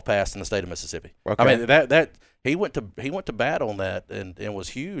Sudafed law passed in the state of Mississippi. Okay. I mean that he went to bat on that and was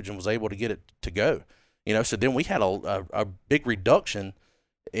huge and was able to get it to go. So then we had a big reduction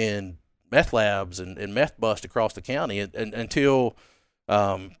in meth labs and meth bust across the county until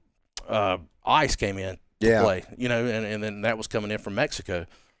ICE came in to play. And then that was coming in from Mexico.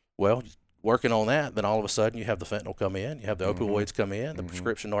 Well, working on that, then all of a sudden you have the fentanyl come in, you have the opioids come in, the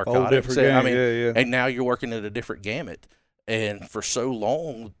prescription narcotics. And now you're working at a different gamut. And for so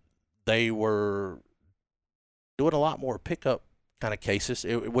long, they were doing a lot more pickup kind of cases,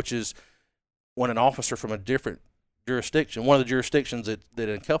 which is when an officer from a different jurisdiction, one of the jurisdictions that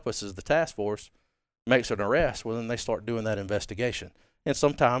encompasses the task force, makes an arrest, well, then they start doing that investigation. And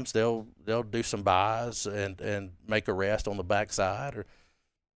sometimes they'll do some buys and make arrest on the backside, or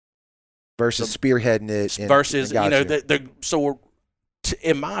versus spearheading it. Versus, so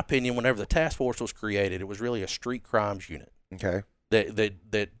in my opinion, whenever the task force was created, it was really a street crimes unit. Okay.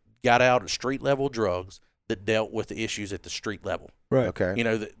 That got out of street level drugs that dealt with the issues at the street level. Right. Okay.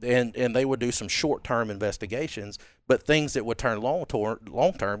 And they would do some short-term investigations, but things that would turn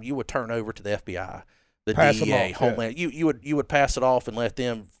long-term, you would turn over to the FBI, the DEA, Homeland. Yeah. You would pass it off and let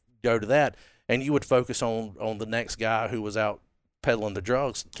them go to that, and you would focus on the next guy who was out peddling the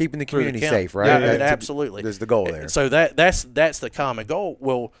drugs, keeping the community safe, right? Yeah, absolutely. There's the goal there. So that's the common goal.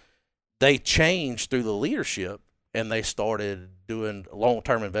 Well, they changed through the leadership, and they started doing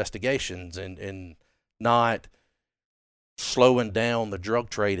long-term investigations and not slowing down the drug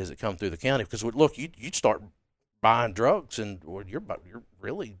trade as it come through the county. Because look, you'd start buying drugs, and you're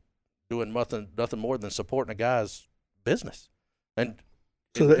really doing nothing more than supporting a guy's business. And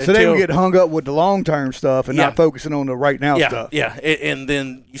so they would get hung up with the long-term stuff and not focusing on the right-now stuff. Yeah, and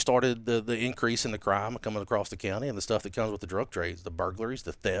then you started the increase in the crime coming across the county and the stuff that comes with the drug trades, the burglaries,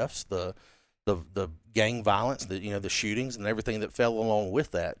 the thefts, the gang violence, the shootings and everything that fell along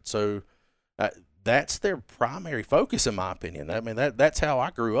with that. So that's their primary focus, in my opinion. I mean, that's how I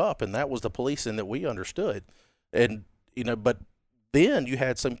grew up, and that was the policing that we understood. And but then you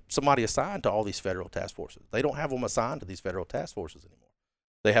had somebody assigned to all these federal task forces. They don't have them assigned to these federal task forces anymore.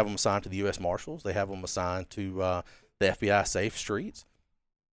 They have them assigned to the U.S. Marshals. They have them assigned to the FBI Safe Streets.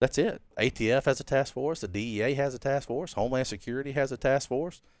 That's it. ATF has a task force. The DEA has a task force. Homeland Security has a task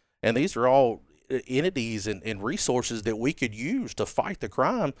force. And these are all entities and resources that we could use to fight the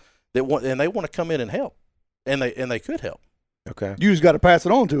crime and they want to come in and help. And they could help. Okay. You just got to pass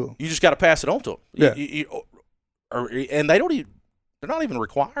it on to them. You just got to pass it on to them. Yeah. And they're not even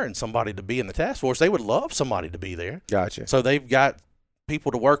requiring somebody to be in the task force. They would love somebody to be there. Gotcha. So they've got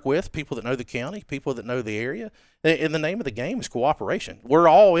people to work with, people that know the county, people that know the area. And the name of the game is cooperation. We're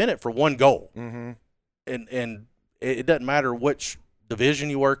all in it for one goal. Mm-hmm. And it doesn't matter which division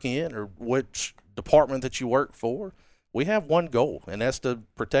you work in or which department that you work for. We have one goal, and that's to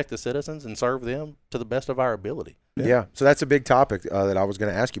protect the citizens and serve them to the best of our ability. Yeah. So that's a big topic that I was going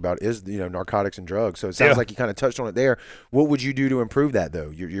to ask you about is, narcotics and drugs. So it sounds like you kind of touched on it there. What would you do to improve that, though?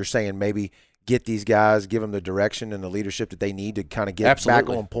 You're saying maybe get these guys, give them the direction and the leadership that they need to kind of get back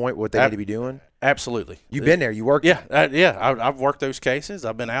on point what they need to be doing? Absolutely. You've been there. You worked. Yeah, I've worked those cases.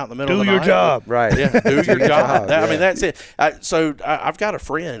 I've been out in the middle of the night. Do your job. Right. Yeah, do your job. Yeah. I mean, that's it. So I've got a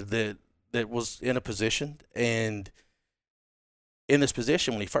friend that was in a position, and in this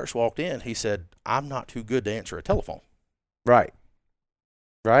position, when he first walked in, he said, "I'm not too good to answer a telephone." Right.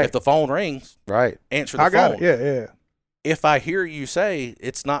 Right. If the phone rings, right. answer the phone. I got it. Yeah. If I hear you say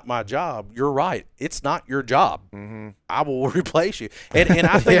it's not my job, you're right. It's not your job. Mm-hmm. I will replace you. And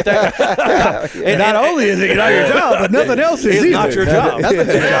I think that not only is it not your job, but nothing else is it's not your job.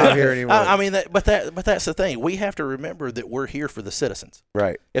 Nothing's your job here anymore. I mean, but that's the thing. We have to remember that we're here for the citizens.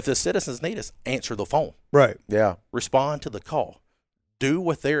 Right. If the citizens need us, answer the phone. Right. Yeah. Respond to the call. Do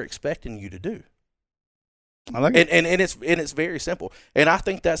what they're expecting you to do. I like it. And it's very simple. And I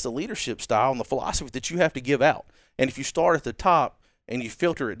think that's the leadership style and the philosophy that you have to give out. And if you start at the top and you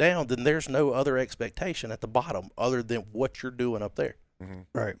filter it down, then there's no other expectation at the bottom other than what you're doing up there. Mm-hmm.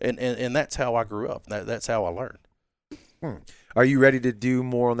 Right. And that's how I grew up. That's how I learned. Are you ready to do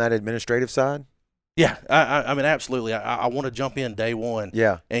more on that administrative side? Yeah, I mean, absolutely. I want to jump in day one.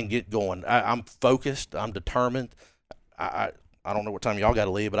 Yeah. And get going. I'm focused. I'm determined. I don't know what time y'all got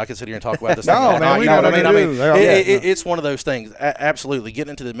to leave, but I can sit here and talk about this. No, man, we know what I mean. It's one of those things. Absolutely,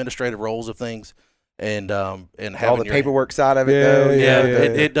 getting into the administrative roles of things, and having all the paperwork side of it, though.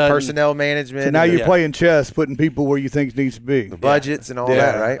 It does personnel management. So now you're playing chess, putting people where you think it needs to be. The budgets and all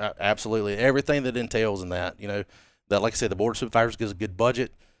that, right? Absolutely, everything that entails in that. That, like I said, the board of supervisors gives a good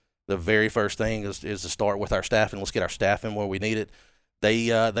budget. The very first thing is to start with our staff, and let's get our staff in where we need it.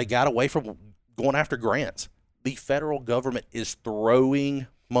 They got away from going after grants. The federal government is throwing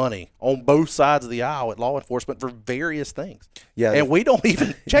money on both sides of the aisle at law enforcement for various things. Yeah, and we don't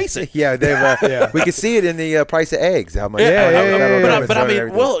even chase it. We can see it in the price of eggs. How much? But I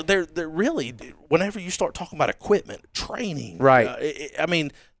mean, well, they're really, whenever you start talking about equipment, training, right? I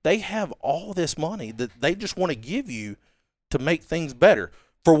mean, they have all this money that they just want to give you to make things better,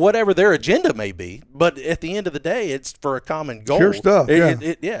 for whatever their agenda may be. But at the end of the day, it's for a common goal. Pure stuff,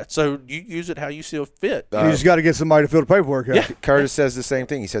 So you use it how you see fit. You just got to get somebody to fill the paperwork out. Yeah. Curtis says the same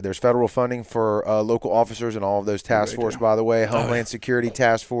thing. He said there's federal funding for local officers and all of those task force, by the way. Homeland Security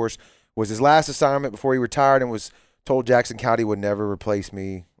Task Force was his last assignment before he retired and was told Jackson County would never replace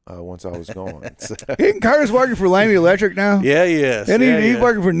me once I was gone. So. Isn't Curtis working for Lamy Electric now? Yeah, he is. And he's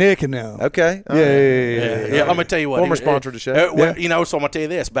working for Nick now. Okay. Yeah. I'm going to tell you what. Former sponsor of the show. So I'm going to tell you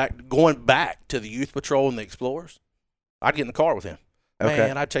this. Going back to the Youth Patrol and the Explorers, I'd get in the car with him. Okay.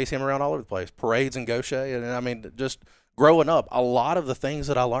 Man, I'd chase him around all over the place. Parades in Gaucher. And, I mean, just growing up, a lot of the things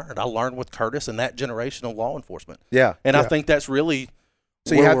that I learned with Curtis and that generation of law enforcement. Yeah. And I think that's really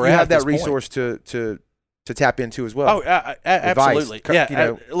so you have that resource to tap into as well. Oh, absolutely.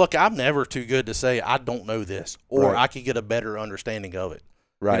 Yeah. Look, I'm never too good to say I don't know this or I could get a better understanding of it.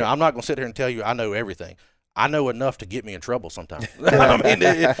 Right. I'm not going to sit here and tell you I know everything. I know enough to get me in trouble sometimes. I mean,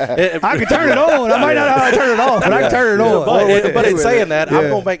 I can turn it on. I might not know how to turn it off, but I can turn it on. But in saying that, I'm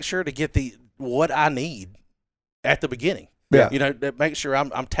going to make sure to get what I need at the beginning. Yeah. Make sure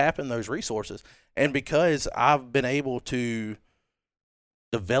I'm tapping those resources. And because I've been able to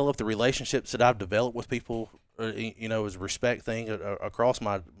develop the relationships that I've developed with people, as a respect thing across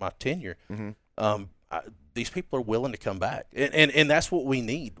my tenure, these people are willing to come back. And that's what we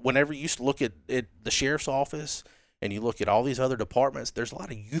need. Whenever you look at the sheriff's office and you look at all these other departments, there's a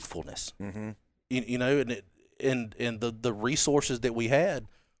lot of youthfulness, and the resources that we had,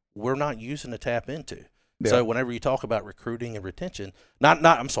 we're not using to tap into. Yeah. So whenever you talk about recruiting and retention,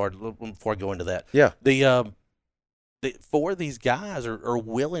 I'm sorry, before I go into that. Yeah. For these guys are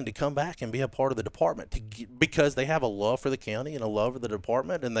willing to come back and be a part of the department because they have a love for the county and a love for the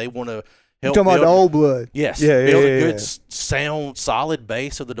department, and they want to help. You're talking about the old blood. Yes. Build a good, sound, solid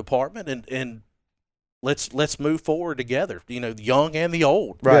base of the department, and let's move forward together. The young and the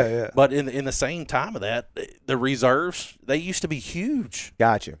old. Right. Yeah. But in the same time of that, the reserves, they used to be huge.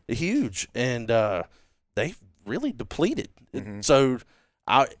 Gotcha. Huge, and they've really depleted. Mm-hmm. So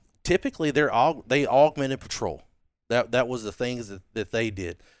typically they augmented patrol. That was the things that they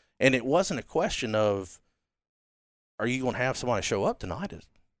did. And it wasn't a question of, are you going to have somebody show up tonight?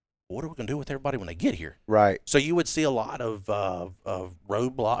 What are we going to do with everybody when they get here? Right. So you would see a lot of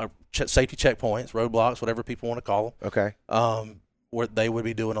roadblock, safety checkpoints, roadblocks, whatever people want to call them. Okay. Where they would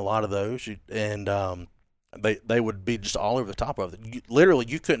be doing a lot of those. And they would be just all over the top of it. Literally,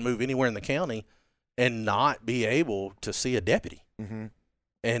 you couldn't move anywhere in the county and not be able to see a deputy. Mm-hmm.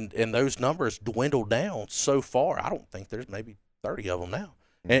 And those numbers dwindled down so far. I don't think there's maybe 30 of them now.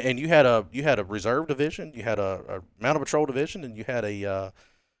 Mm-hmm. And you had a reserve division, you had a mounted patrol division, and you had a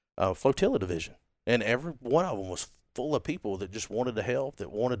flotilla division, and every one of them was full of people that just wanted to help,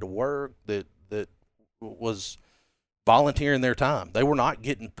 that wanted to work, that was volunteering their time. They were not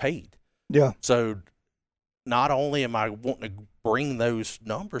getting paid. Yeah. So not only am I wanting to bring those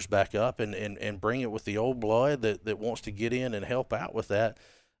numbers back up and bring it with the old blood that wants to get in and help out with that,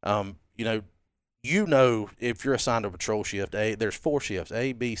 if you're assigned a patrol shift, there's 4 shifts,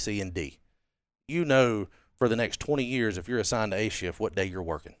 A, B, C, and D. For the next 20 years, if you're assigned to A shift, what day you're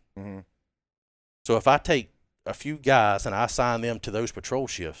working. Mm-hmm. So if I take a few guys and I assign them to those patrol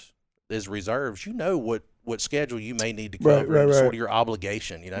shifts as reserves, what schedule you may need to cover, right. sort of your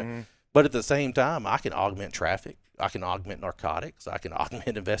obligation, Mm-hmm. But at the same time, I can augment traffic, I can augment narcotics, I can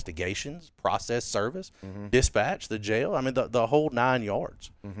augment investigations, process service, Mm-hmm. dispatch, the jail. I mean, the whole 9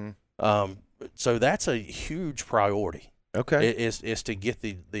 yards. Mm-hmm. So that's a huge priority. Okay. Is to get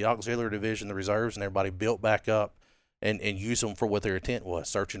the auxiliary division, the reserves, and everybody built back up and use them for what their intent was: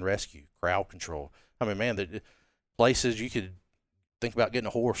 search and rescue, crowd control. I mean, man, the places you could think about getting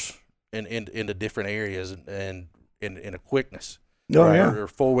a horse into different areas and in a quickness. Oh, yeah. Or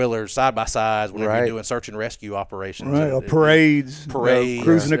 4-wheelers, side-by-sides, whenever Right. you're doing search and rescue operations. Right. parades,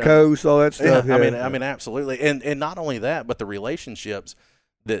 cruising the coast, all that stuff. Yeah. I mean, absolutely. And not only that, but the relationships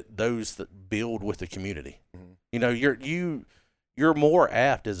that build with the community. Mm-hmm. You're more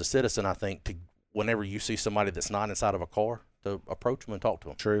apt as a citizen, I think, to whenever you see somebody that's not inside of a car, to approach them and talk to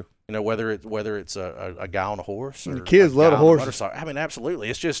them. True. Whether it's a guy on a horse or the kids love a horses. I mean, absolutely.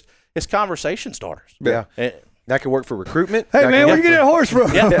 It's conversation starters. Yeah. And, That could work for recruitment. Hey, man, where you get that horse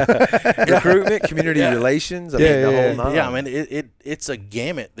from? Recruitment, community relations. I mean, the whole nine. Yeah, I mean, it's a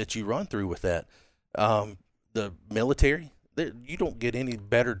gamut that you run through with that. The military, you don't get any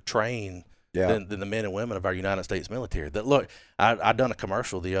better trained than the men and women of our United States military. Look, I done a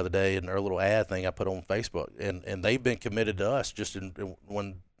commercial the other day, and a little ad thing I put on Facebook, and they've been committed to us just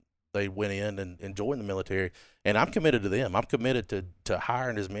when they went in and joined the military, and I'm committed to them. I'm committed to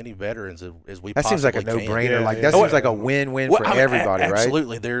hiring as many veterans as we That possibly seems like a can. no-brainer. That seems like a win-win for everybody, right?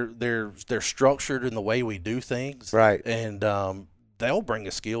 Absolutely. They're structured in the way we do things, right? And they'll bring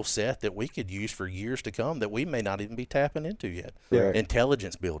a skill set that we could use for years to come that we may not even be tapping into yet. Right.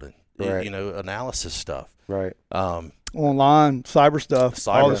 Intelligence building, right. Analysis stuff, right? Online, cyber stuff,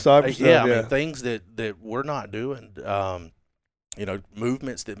 all the cyber stuff. Yeah, I mean, things that we're not doing.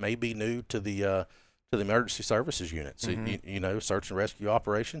 Movements that may be new to the emergency services units. Mm-hmm. Search and rescue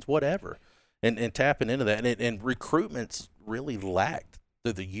operations, whatever, and tapping into that. And recruitment's really lacked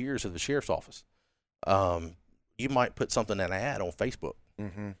through the years of the sheriff's office. You might put something in an ad on Facebook,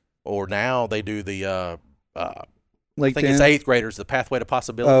 mm-hmm. or now they do the. I think it's 8th graders, the pathway to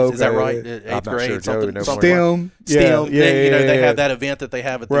possibilities. Oh, okay, is that right? Yeah. 8th grade, something. STEM. STEM. Yeah, they have that event that they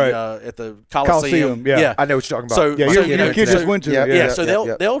have at the Coliseum. Yeah, I know what you're talking about. Your kid just went to. So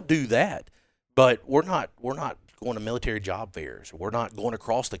they'll do that, but we're not going to military job fairs. We're not going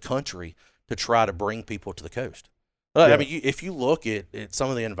across the country to try to bring people to the coast. I mean, if you look at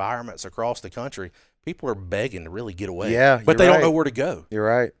some of the environments across the country, people are begging to really get away. Yeah, but they don't know where to go. You're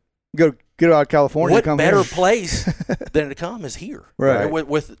right. Get out of California. What come better here. place than to come is here, right?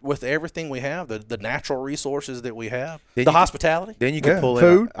 With everything we have, the natural resources that we have, then hospitality. Then you can pull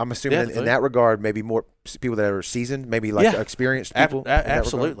food. in. I'm assuming in that regard, maybe more people that are seasoned, maybe like experienced people.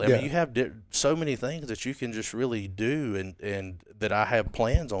 Absolutely. I mean, you have so many things that you can just really do, and that I have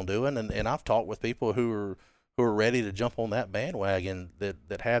plans on doing, and I've talked with people who are ready to jump on that bandwagon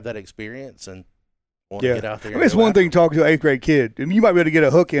that have that experience and. Get out there. I mean, it's one thing talking to an 8th grade kid, and you might be able to get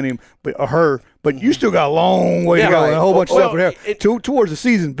a hook in him, or her, but you still got a long way to go and a whole bunch of stuff towards a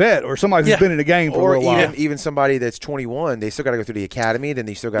seasoned vet or somebody who's been in the game for a while. Or even somebody that's 21, they still got to go through the academy, then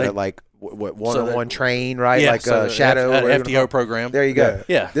they still got to one-on-one train, right? Yeah, like a shadow FTO program. There you go.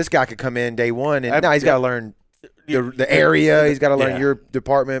 Yeah. This guy could come in day one, and now he's got to learn the area. He's got to learn your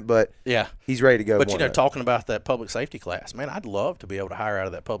department, but he's ready to go. But talking about that public safety class, man, I'd love to be able to hire out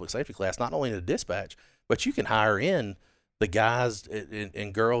of that public safety class, not only to dispatch, but you can hire in the guys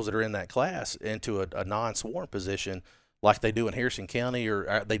and girls that are in that class into a non-sworn position like they do in Harrison County,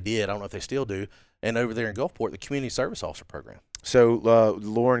 or they did. I don't know if they still do. And over there in Gulfport, the Community Service Officer Program. So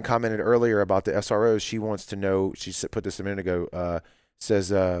Lauren commented earlier about the SROs. She wants to know, she put this a minute ago,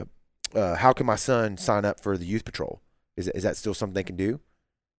 says, how can my son sign up for the youth patrol? Is that still something they can do?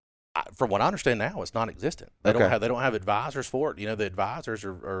 From what I understand now, it's non-existent. They don't have advisors for it. The advisors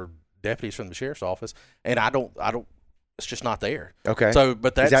are deputies from the sheriff's office, and I don't. It's just not there. Okay. So,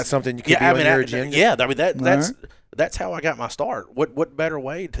 but is that something you could be on your agenda? Yeah, I mean that's how I got my start. What better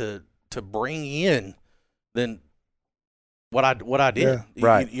way to bring in than what I did? Yeah.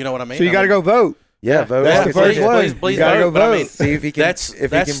 Right. You know what I mean? So you got to go vote. Yeah, vote. That's the first way. Please gotta vote. go vote. I mean, See if he can he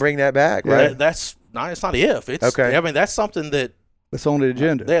can bring that back, right? That's not. It's not if. It's okay. I mean, that's something that. That's on the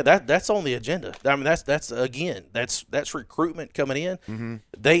agenda. Yeah, that's on the agenda. I mean, that's again, that's recruitment coming in. Mm-hmm.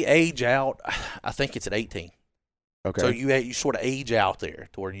 They age out. I think it's at 18. Okay. So you sort of age out there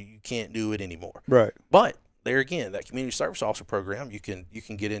to where you can't do it anymore. Right. But there again, that community service officer program you can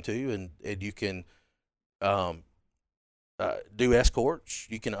get into and you can do escorts.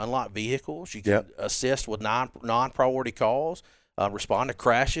 You can unlock vehicles. You can assist with non-priority calls. Respond to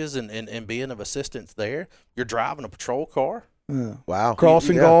crashes and being of assistance there. You're driving a patrol car. Yeah. Wow.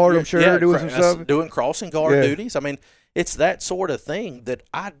 Crossing guard, I'm sure, doing some stuff. Doing crossing guard duties. I mean, it's that sort of thing that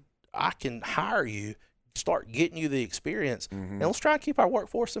I can hire you, start getting you the experience, and let's try and keep our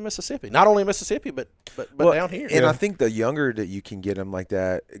workforce in Mississippi. Not only in Mississippi, but down here. And I think the younger that you can get them like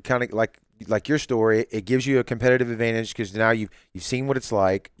that, kind of like your story, it gives you a competitive advantage because now you've seen what it's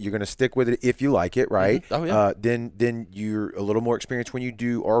like. You're going to stick with it if you like it, right? Oh, yeah. Then you're a little more experienced when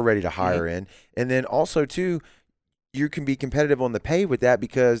you are ready to hire in. And then also, too, you can be competitive on the pay with that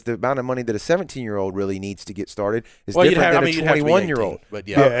because the amount of money that a 17-year-old really needs to get started is different than a 21-year-old. But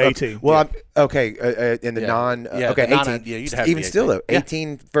yeah, 18. Well, in the 18. You'd have even to still, 18. though,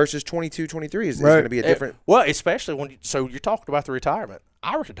 18 versus 22, 23 is going to be a different. Well, especially when so you're talking about the retirement.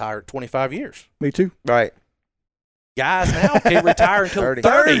 I retired at 25 years. Me too. Right. Guys now can't retire until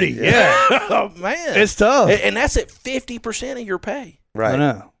 30. Yeah. Oh, man. It's tough. And that's at 50% of your pay. Right. I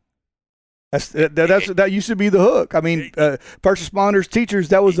know. That used to be the hook. I mean, first responders, teachers,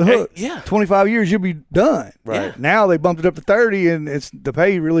 that was the hook. Yeah. 25 years, you'll be done. Right. Yeah. Now they bumped it up to 30, and the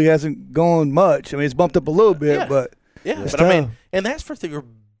pay really hasn't gone much. I mean, it's bumped up a little bit, but but tough. I mean, and that's for your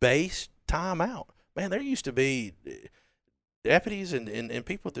base time out. Man, there used to be deputies and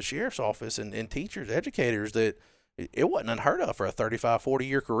people at the sheriff's office and teachers, educators that it wasn't unheard of for a 35,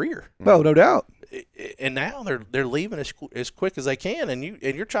 40-year career. Oh, no doubt. And now they're leaving as quick as they can, and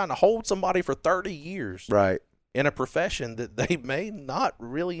you're trying to hold somebody for 30 years, right, in a profession that they may not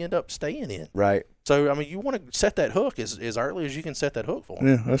really end up staying in. Right. So I mean, you want to set that hook as early as you can set that hook for them.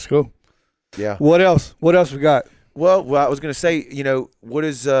 Yeah, that's cool. Yeah. What else? What else we got? Well, I was going to say, what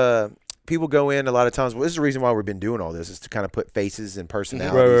is people go in a lot of times. Well, this is the reason why we've been doing all this is to kind of put faces and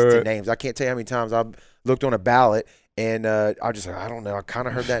personalities to names. I can't tell you how many times I've looked on a ballot and I just I don't know. I kind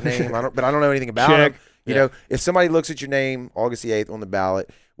of heard that name, but I don't know anything about Check. them. You know, if somebody looks at your name August the 8th on the ballot,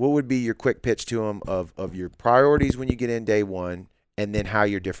 what would be your quick pitch to them of your priorities when you get in day one, and then how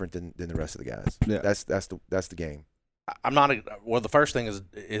you're different than the rest of the guys? Yeah. That's the game. I'm not the first thing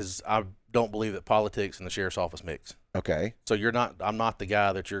is I don't believe that politics and the sheriff's office mix. Okay. So I'm not the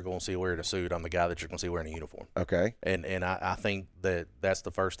guy that you're going to see wearing a suit. I'm the guy that you're going to see wearing a uniform. Okay. And I think that's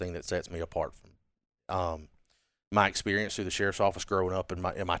the first thing that sets me apart from my experience through the sheriff's office growing up in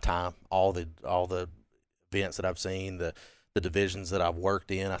my time, all the events that I've seen, the divisions that I've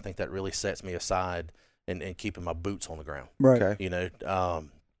worked in. I think that really sets me aside and keeping my boots on the ground. Right. Okay.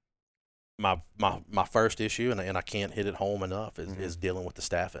 My first issue, and I can't hit it home enough, is dealing with the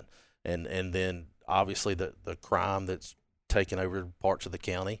staffing, and then obviously the crime that's taken over parts of the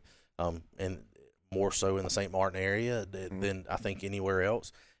county, and more so in the St. Martin area than I think anywhere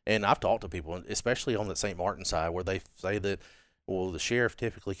else. And I've talked to people, especially on the St. Martin side, where they say that, well, the sheriff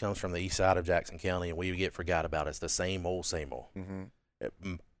typically comes from the east side of Jackson County, and we get forgot about it. It's the same old, same old.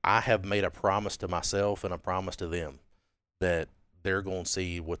 Mm-hmm. I have made a promise to myself and a promise to them that they're going to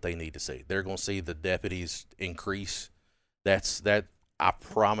see what they need to see. They're going to see the deputies increase. I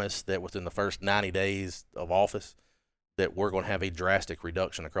promise that within the first 90 days of office that we're going to have a drastic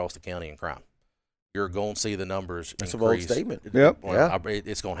reduction across the county in crime. You're going to see the numbers That's increase. a bold statement. Yep. Yeah.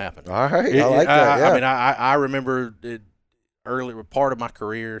 It's going to happen. All right. I like that. Yeah. I mean, I remember earlier part of my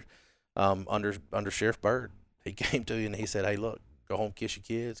career under Sheriff Byrd. He came to you and he said, "Hey, look, go home, kiss your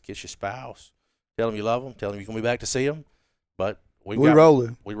kids, kiss your spouse, tell them you love them, tell them you're going to be back to see them, but we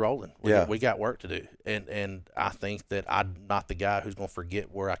rolling. We got work to do." And I think that I'm not the guy who's going to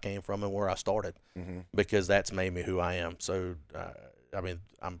forget where I came from and where I started, because that's made me who I am. So, I mean,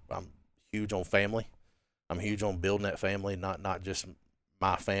 I'm huge on family. I'm huge on building that family, not just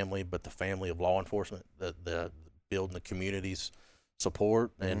my family, but the family of law enforcement, the building the community's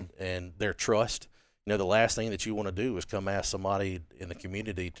support and their trust. You know, the last thing that you want to do is come ask somebody in the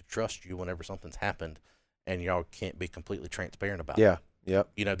community to trust you whenever something's happened and y'all can't be completely transparent about it. Yeah. Yep.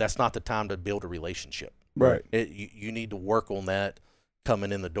 You know, that's not the time to build a relationship. Right. You need to work on that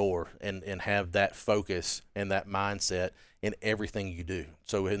coming in the door and have that focus and that mindset in everything you do.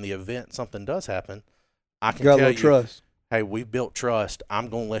 So in the event something does happen, I can tell you, trust. Hey, we've built trust. I'm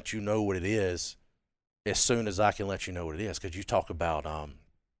going to let you know what it is as soon as I can let you know what it is. Because you talk about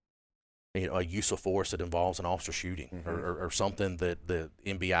a use of force that involves an officer shooting or something that the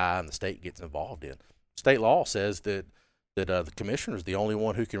NBI and the state gets involved in. State law says that the commissioner is the only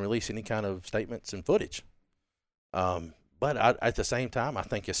one who can release any kind of statements and footage. But at the same time, I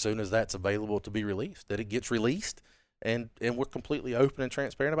think as soon as that's available to be released, that it gets released, and we're completely open and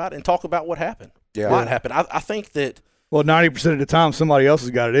transparent about it and talk about what happened. Yeah. Why it happened. I think that. Well, 90% of the time, somebody else has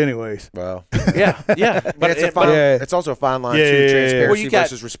got it anyways. Well, yeah. But it's also a fine line too. Transparency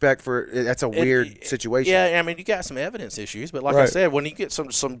versus respect for that's a weird situation. Yeah, I mean, you got some evidence issues, but like I said, when you get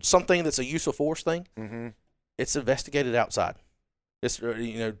something that's a use of force thing, it's investigated outside. It's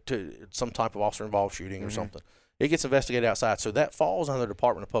to some type of officer involved shooting or something. It gets investigated outside, so that falls under the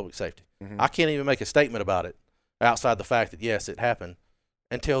Department of Public Safety. I can't even make a statement about it outside the fact that yes, it happened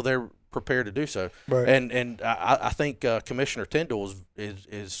until they're prepared to do so. Right. And I think Commissioner Tyndall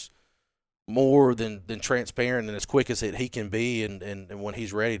is more than transparent and as quick as he can be, and when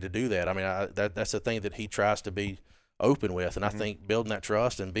he's ready to do that. I mean, that's the thing that he tries to be open with, and I think building that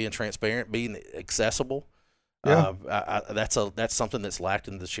trust and being transparent, being accessible, that's something that's lacked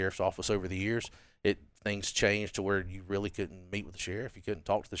in the sheriff's office over the years. Things changed to where you really couldn't meet with the sheriff, you couldn't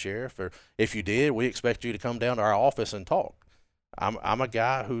talk to the sheriff, or if you did, we expect you to come down to our office and talk. I'm a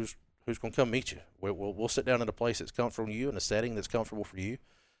guy who's going to come meet you. We'll sit down in a place that's comfortable for you, in a setting that's comfortable for you.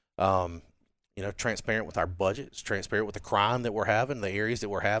 Transparent with our budgets, transparent with the crime that we're having, the areas that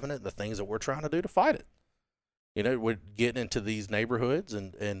we're having it, and the things that we're trying to do to fight it. We're getting into these neighborhoods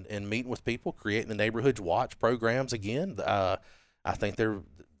and meeting with people, creating the Neighborhoods Watch programs again. I think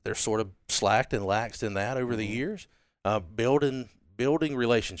they're sort of slacked and laxed in that over the years. Building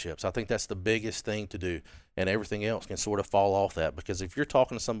relationships, I think that's the biggest thing to do, and everything else can sort of fall off that, because if you're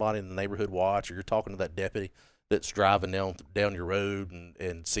talking to somebody in the Neighborhood Watch, or you're talking to that deputy that's driving down your road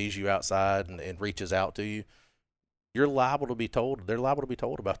and sees you outside and reaches out to you, they're liable to be told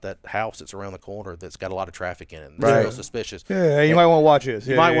about that house that's around the corner that's got a lot of traffic in it. It's real suspicious. Yeah, you might want to watch this.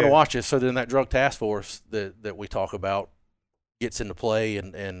 You might want to watch this. So then that drug task force that we talk about gets into play,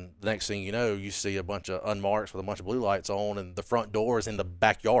 and the next thing you know, you see a bunch of unmarked with a bunch of blue lights on, and the front door is in the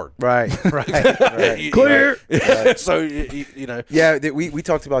backyard. Right. Clear. Right. So Yeah, we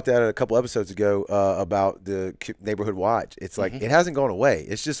talked about that a couple episodes ago about the Neighborhood Watch. It's like it hasn't gone away.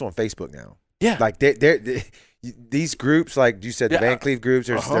 It's just on Facebook now. Yeah. Like these groups, like you said, the Van Cleve groups.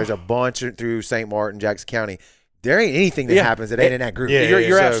 There's a bunch through St. Martin, Jackson County. There ain't anything that happens that ain't in that group.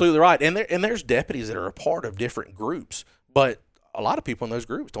 You're absolutely right. And there's deputies that are a part of different groups, but a lot of people in those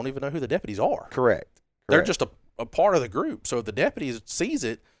groups don't even know who the deputies are. Correct. They're just a part of the group. So if the deputy sees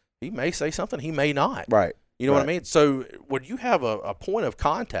it, he may say something, he may not. Right. You know what I mean? So when you have a point of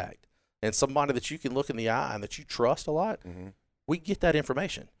contact and somebody that you can look in the eye and that you trust a lot, we get that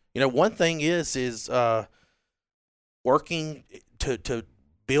information. One thing is working to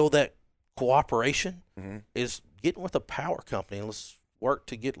build that cooperation is getting with a power company, and let's work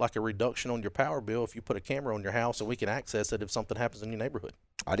to get like a reduction on your power bill if you put a camera on your house, and we can access it if something happens in your neighborhood.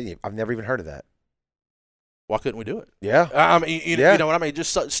 I've never even heard of that. Why couldn't we do it? Yeah. I mean, you know what I mean?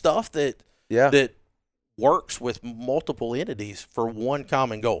 Just stuff that works with multiple entities for one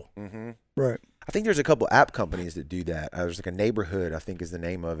common goal. Right. I think there's a couple app companies that do that. There's like a Neighborhood, I think is the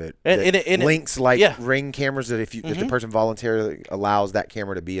name of it. And links Ring cameras that if the person voluntarily allows that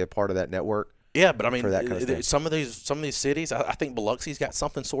camera to be a part of that network. Yeah, but I mean, that kind of some of these cities, I think Biloxi's got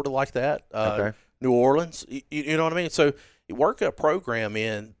something sort of like that. New Orleans, you know what I mean? So you work a program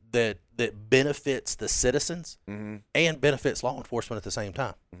in that benefits the citizens and benefits law enforcement at the same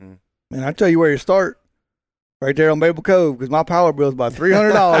time. Man, I tell you where you start. Right there on Maple Cove, because my power bill is about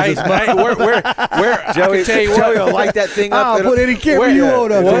 $300 this month. Where Joey will light that thing up. I'll put any camera you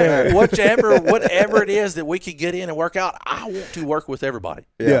want up there. Whatever it is that we can get in and work out, I want to work with everybody.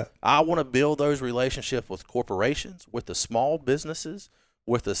 Yeah. I want to build those relationships with corporations, with the small businesses,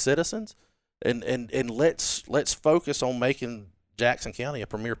 with the citizens, and let's focus on making Jackson County a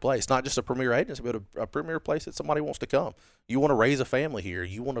premier place, not just a premier agency, but a premier place that somebody wants to come. You want to raise a family here.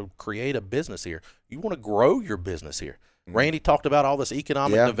 You want to create a business here. You want to grow your business here. Randy talked about all this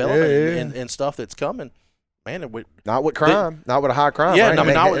economic development and stuff that's coming. Man, not with crime, not with a high crime. Yeah, right?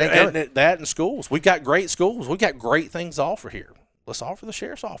 I mean, that in schools. We got great schools. We got great things to offer here. Let's offer the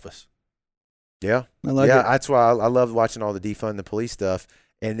sheriff's office. Yeah, that's why I loved watching all the defund the police stuff.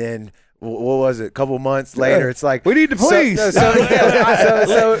 And then what was it? A couple months later, it's like we need the police.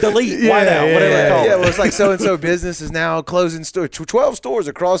 Delete, white out, whatever they call it. Yeah, well, it's like so and so business is now closing 12 stores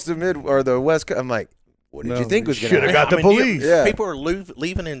across the the West Coast. I'm like, what did you think was going to happen? Should have got the police. People are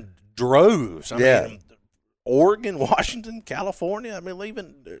leaving in droves. I mean, Oregon, Washington, California. I mean,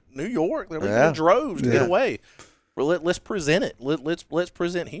 leaving New York. They're leaving in droves to get away. let's present it. Let's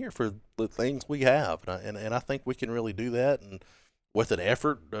present here for the things we have, and I think we can really do that, and with an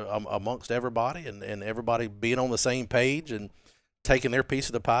effort amongst everybody, and everybody being on the same page and taking their piece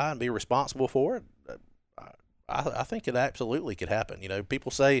of the pie and be responsible for it. I think it absolutely could happen. You know,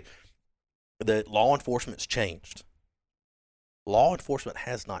 people say that law enforcement's changed. Law enforcement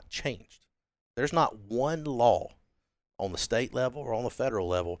has not changed. There's not one law on the state level or on the federal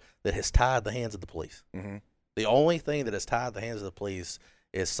level that has tied the hands of the police. Mm-hmm. The only thing that has tied the hands of the police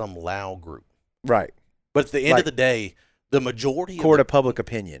is some loud group. Right. But at the end of the day, the majority court of public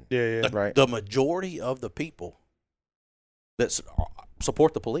opinion. Right. The majority of the people that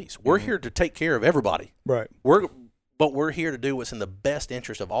support the police, we're here to take care of everybody. Right. But we're here to do what's in the best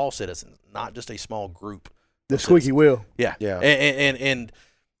interest of all citizens, not just a small group. The squeaky wheel. Yeah. Yeah. And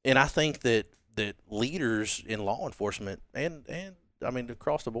I think that leaders in law enforcement and I mean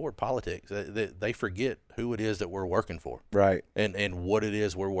across the board politics, they forget who it is that we're working for. Right. And what it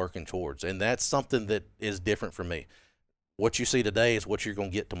is we're working towards. And that's something that is different for me. What you see today is what you're going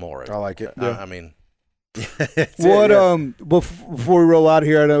to get tomorrow. I like it. I mean, before we roll out of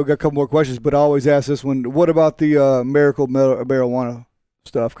here, I know we got a couple more questions, but I always ask this one. What about the miracle marijuana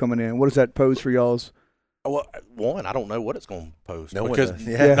stuff coming in? What does that pose for y'all's? well, one, I don't know what it's going to pose because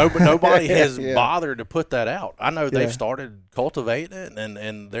nobody has bothered to put that out. I know they've started cultivating it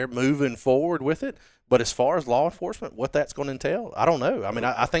and they're moving forward with it. But as far as law enforcement, what that's going to entail, I don't know. I mean,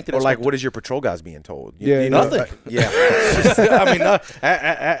 I think that or like, what is your patrol guys being told? Nothing. Yeah. I mean,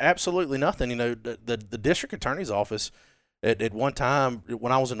 absolutely nothing. You know, the district attorney's office at one time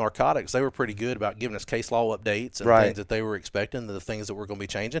when I was in narcotics, they were pretty good about giving us case law updates and things that they were expecting, the things that were going to be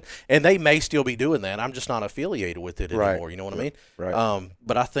changing, and they may still be doing that. I'm just not affiliated with it anymore. You know what I mean? Right.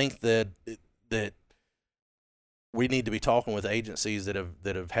 But I think that we need to be talking with agencies that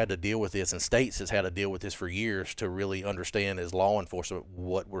have had to deal with this, and states has had to deal with this for years to really understand as law enforcement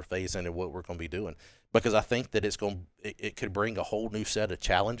what we're facing and what we're going to be doing. Because I think that it could bring a whole new set of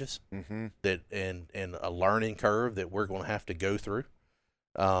challenges that and a learning curve that we're going to have to go through.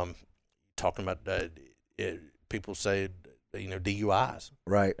 Talking about people say DUIs,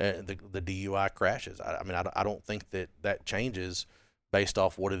 right? The DUI crashes. I mean I don't think that changes based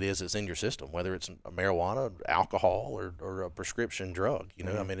off what it is that's in your system, whether it's a marijuana, alcohol, or a prescription drug. You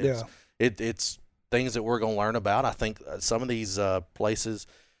know, I mean, it's things that we're going to learn about. I think some of these places,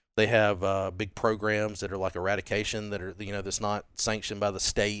 they have big programs that are like eradication that are, that's not sanctioned by the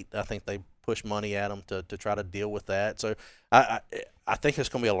state. I think they push money at them to try to deal with that. So I think it's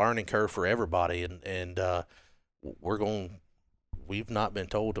going to be a learning curve for everybody, and we've not been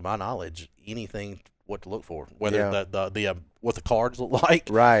told, to my knowledge, anything what to look for, whether what the cards look like,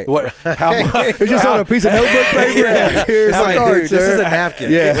 right? How much? It's just on a piece of notebook paper. Here's the cards. This is a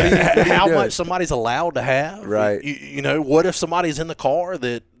napkin. Yeah. How much somebody's allowed to have, right? What if somebody's in the car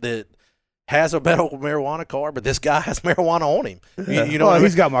that has a medical marijuana card, but this guy has marijuana on him? You know,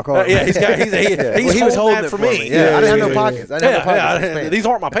 he's got my card. He's he was holding it for me. Yeah, I didn't have no pockets. I didn't have no pockets. These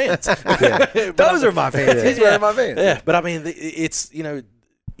aren't my pants. Those are my pants. He's wearing my pants. Yeah, but I mean, it's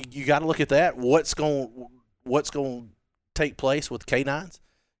you got to look at that. What's going to take place with canines?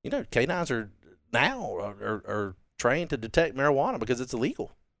 Canines are trained to detect marijuana because it's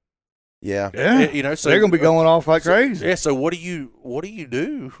illegal. Yeah. So they're going to be going off like crazy. Yeah. So what do you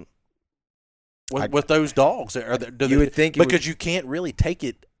do with those dogs? You would think because you can't really take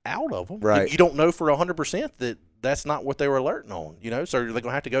it out of them. Right. You don't know for 100% that that's not what they were alerting on. So they're going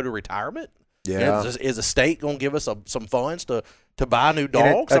to have to go to retirement. Yeah. Is the state going to give us some funds to buy new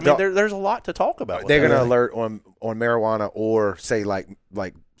dogs? There's a lot to talk about. They're going to alert on marijuana or say like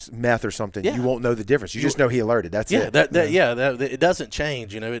meth or something. You won't know the difference. You just know he alerted. That's it. It doesn't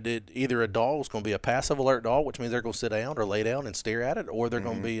change. Either a dog's going to be a passive alert dog, which means they're going to sit down or lay down and stare at it, or they're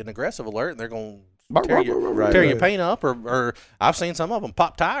going to be an aggressive alert and they're going to tear your paint up, or I've seen some of them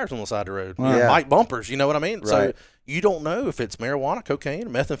pop tires on the side of the road, bite bumpers. You know what I mean? Right. So you don't know if it's marijuana, cocaine,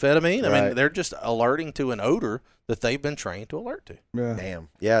 or methamphetamine. I mean, they're just alerting to an odor that they've been trained to alert to. Yeah. Damn.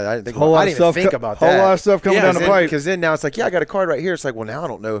 Yeah, I didn't even think about that. Whole lot of stuff coming down the pipe. Because then now it's like, I got a card right here. It's like, well, now I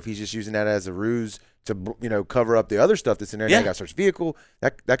don't know if he's just using that as a ruse to cover up the other stuff that's in there. Now I got to search vehicle.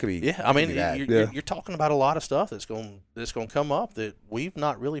 That could be. Yeah, I mean, you're talking about a lot of stuff that's going to come up that we've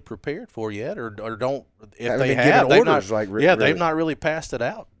not really prepared for yet, or don't. If they have, they've not really passed it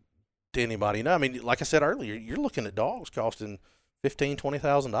out to anybody. I mean, like I said earlier, you're looking at dogs costing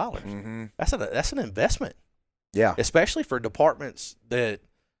 $15,000-$20,000. That's an investment. Yeah, especially for departments that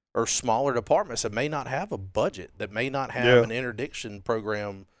are smaller departments that may not have a budget, that may not have an interdiction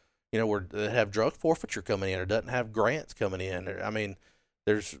program, where they have drug forfeiture coming in, or doesn't have grants coming in. I mean,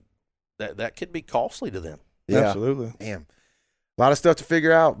 there's that could be costly to them. Yeah. Absolutely. Damn. A lot of stuff to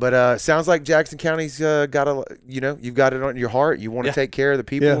figure out, but sounds like Jackson County's got you've got it on your heart. You want to take care of the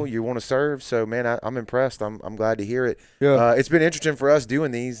people. You want to serve. So, man, I'm impressed. I'm glad to hear it. Yeah. It's been interesting for us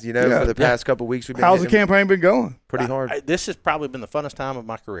doing these, for the past couple of weeks. We've been How's the campaign been going? Pretty hard. This has probably been the funnest time of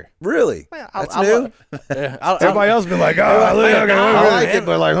my career. Really? Man, That's new? Everybody else been like, I like it,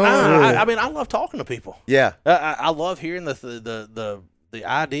 but like, I mean, I love talking to people. Yeah. I love hearing the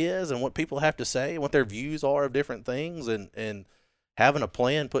ideas and what people have to say, and what their views are of different things, and having a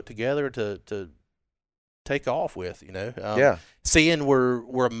plan put together to take off with, seeing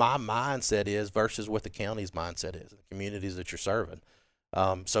where my mindset is versus what the county's mindset is, the communities that you're serving.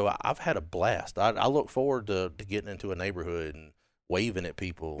 So I've had a blast. I look forward to getting into a neighborhood and waving at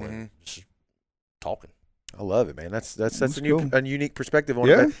people and just talking. I love it, man. That's cool. a unique perspective on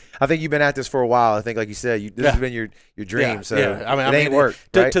it. I think you've been at this for a while. I think, like you said, this has been your dream. So I mean, it ain't work.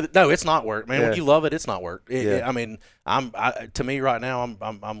 Right? No, it's not work, man. When you love it, it's not work. I mean, to me right now,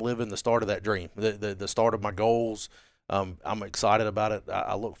 I'm living the start of that dream, the start of my goals. I'm excited about it.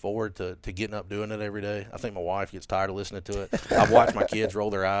 I look forward to getting up doing it every day. I think my wife gets tired of listening to it. I've watched my kids roll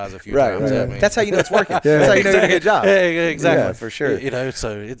their eyes a few times at me. That's how you know it's working. That's how you know you're doing a good job. Yeah, exactly. Yeah, for sure.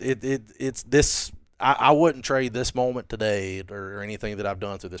 So it's this. I wouldn't trade this moment today or anything that I've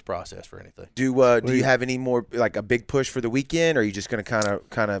done through this process for anything. Do you have any more, like a big push for the weekend, or are you just going to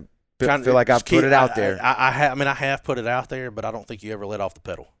kind of feel like I've put it out there? I have put it out there, but I don't think you ever let off the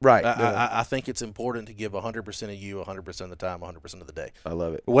pedal. Right. I think it's important to give 100% of you 100% of the time, 100% of the day. I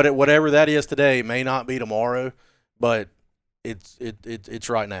love it. Whatever that is today may not be tomorrow, but it's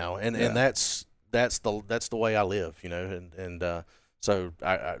right now, and that's the way I live, so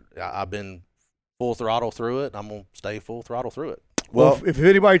I've been full throttle through it. I'm gonna stay full throttle through it. Well, if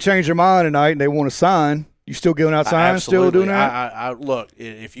anybody changed their mind tonight and they want to sign, you still giving out signs? Absolutely. Still doing that? I look.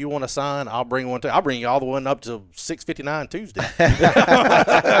 If you want to sign, I'll bring one. I'll bring you all the way up to 6:59 Tuesday.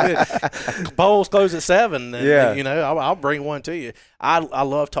 Polls close at 7. And, I'll bring one to you. I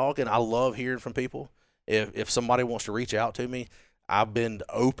love talking. I love hearing from people. If somebody wants to reach out to me, I've been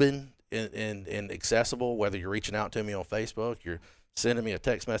open and accessible. Whether you're reaching out to me on Facebook, you're sending me a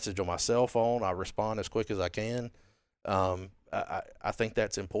text message on my cell phone, I respond as quick as I can. I think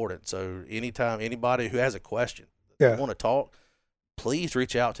that's important. So anytime anybody who has a question, want to talk, please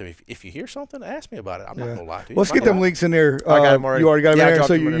reach out to me. If you hear something, ask me about it. I'm not going to lie to you. Let's get them links in there. I got them already. You already got them in there?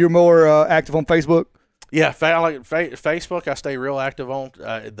 So you're more active on Facebook? Yeah, Facebook I stay real active on,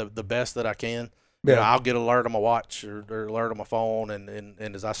 the best that I can. Yeah. I'll get an alert on my watch or alert on my phone, and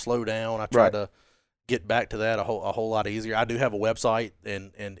as I slow down, I try to get back to that a whole lot easier. I do have a website,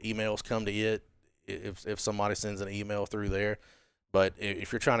 and emails come to it if somebody sends an email through there. But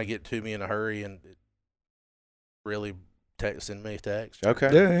if you're trying to get to me in a hurry and really send me a text. Okay.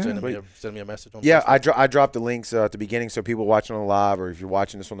 Send me a message on Facebook. I dropped the links at the beginning, so people watching on the live, or if you're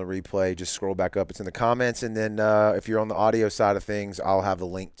watching this on the replay, just scroll back up. It's in the comments, and then if you're on the audio side of things, I'll have the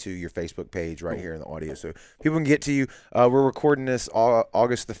link to your Facebook page right here in the audio, so people can get to you. We're recording this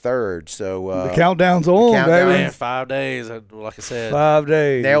August the 3rd, so the countdown's on, baby. Man, 5 days, like I said. 5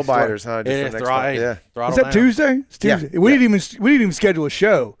 days. Nail biters, huh? It's right. Is that Tuesday? It's Tuesday. Yeah. We didn't even schedule a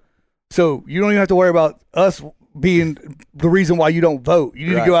show, so you don't even have to worry about us being the reason why you don't vote. You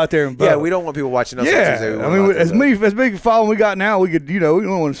need to go out there and vote. Yeah, we don't want people watching us. I mean, as big a following we got now, we could, we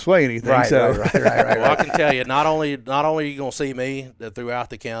don't want to sway anything. Right. Well, I can tell you, not only are you going to see me throughout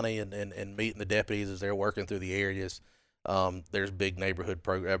the county and meeting the deputies as they're working through the areas. There's big neighborhood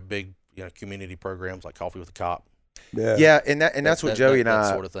big community programs like Coffee with a Cop. Yeah, and that's what Joey and I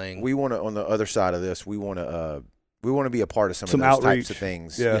sort of thing. We want to, on the other side of this, we want to be a part of some of those outreach types of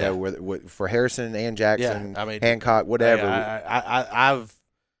things. Yeah. For Harrison and Jackson, Hancock, whatever.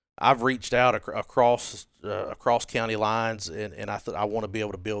 I've reached out across county lines, and I want to be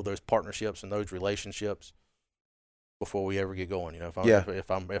able to build those partnerships and those relationships before we ever get going.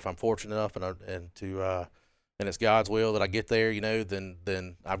 If I'm fortunate enough and it's God's will that I get there,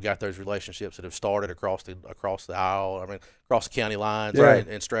 then I've got those relationships that have started across the aisle. Across the county lines,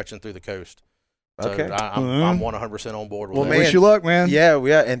 and stretching through the coast. So okay. I'm 100% on board with that. Man, wish you luck, man. Yeah,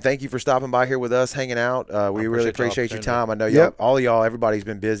 and thank you for stopping by here with us, hanging out. We really appreciate your time. I know all of y'all, everybody's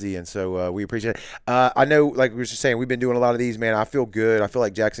been busy, and so we appreciate it. I know, like we were just saying, we've been doing a lot of these, man. I feel good. I feel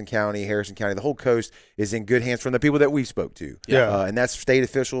like Jackson County, Harrison County, the whole coast is in good hands from the people that we spoke to. Yeah. And that's state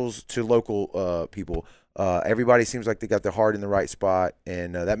officials to local people. Everybody seems like they got their heart in the right spot,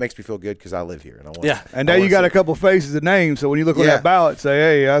 and that makes me feel good because I live here. And I want and now you got a couple faces and names, so when you look on that ballot, say,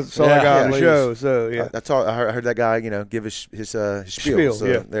 hey, I saw that guy on the show. So, that's all. I heard that guy, give his spiel.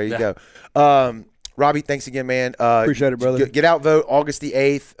 So there you go. Robbie, thanks again, man. Appreciate it, brother. Get out, vote August the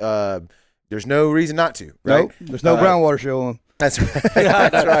 8th. there's no reason not to. Right? Nope, there's no brown water show on. That's right.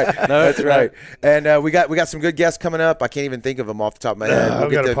 That's right. That's right. And we got some good guests coming up. I can't even think of them off the top of my head.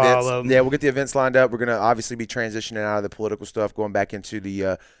 We'll get the events. Yeah, we'll get the events lined up. We're gonna obviously be transitioning out of the political stuff, going back into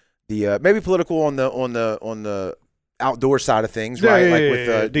the maybe political on the outdoor side of things, right?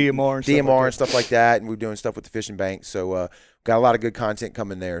 With DMR and stuff like that, and we're doing stuff with the fishing bank. So got a lot of good content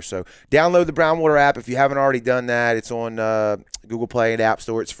coming there. So download the Brownwater app if you haven't already done that. It's on Google Play and App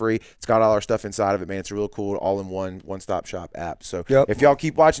Store. It's free. It's got all our stuff inside of it, man. It's a real cool all-in-one, one-stop shop app. So if y'all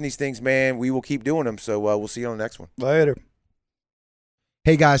keep watching these things, man, we will keep doing them. So we'll see you on the next one. Later.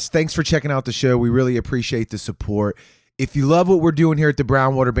 Hey, guys, thanks for checking out the show. We really appreciate the support. If you love what we're doing here at the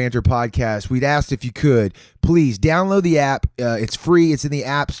Brownwater Banter Podcast, we'd ask if you could, please download the app. It's free. It's in the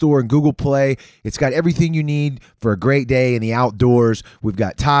App Store and Google Play. It's got everything you need for a great day in the outdoors. We've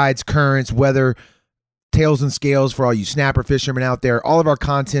got tides, currents, weather, tails and scales for all you snapper fishermen out there. All of our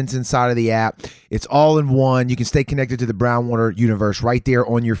content's inside of the app. It's all in one. You can stay connected to the Brownwater universe right there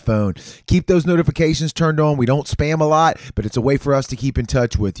on your phone. Keep those notifications turned on. We don't spam a lot, but it's a way for us to keep in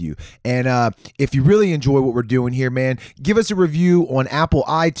touch with you. And if you really enjoy what we're doing here, man, give us a review on Apple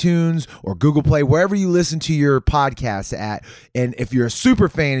iTunes or Google Play, wherever you listen to your podcasts at. And if you're a super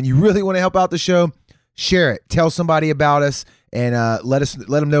fan and you really want to help out the show, share it. Tell somebody about us. And let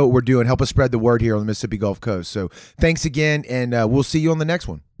them know what we're doing. Help us spread the word here on the Mississippi Gulf Coast. So thanks again, and we'll see you on the next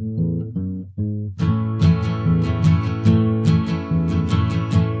one.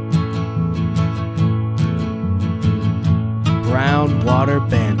 Brownwater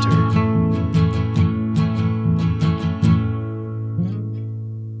Banter.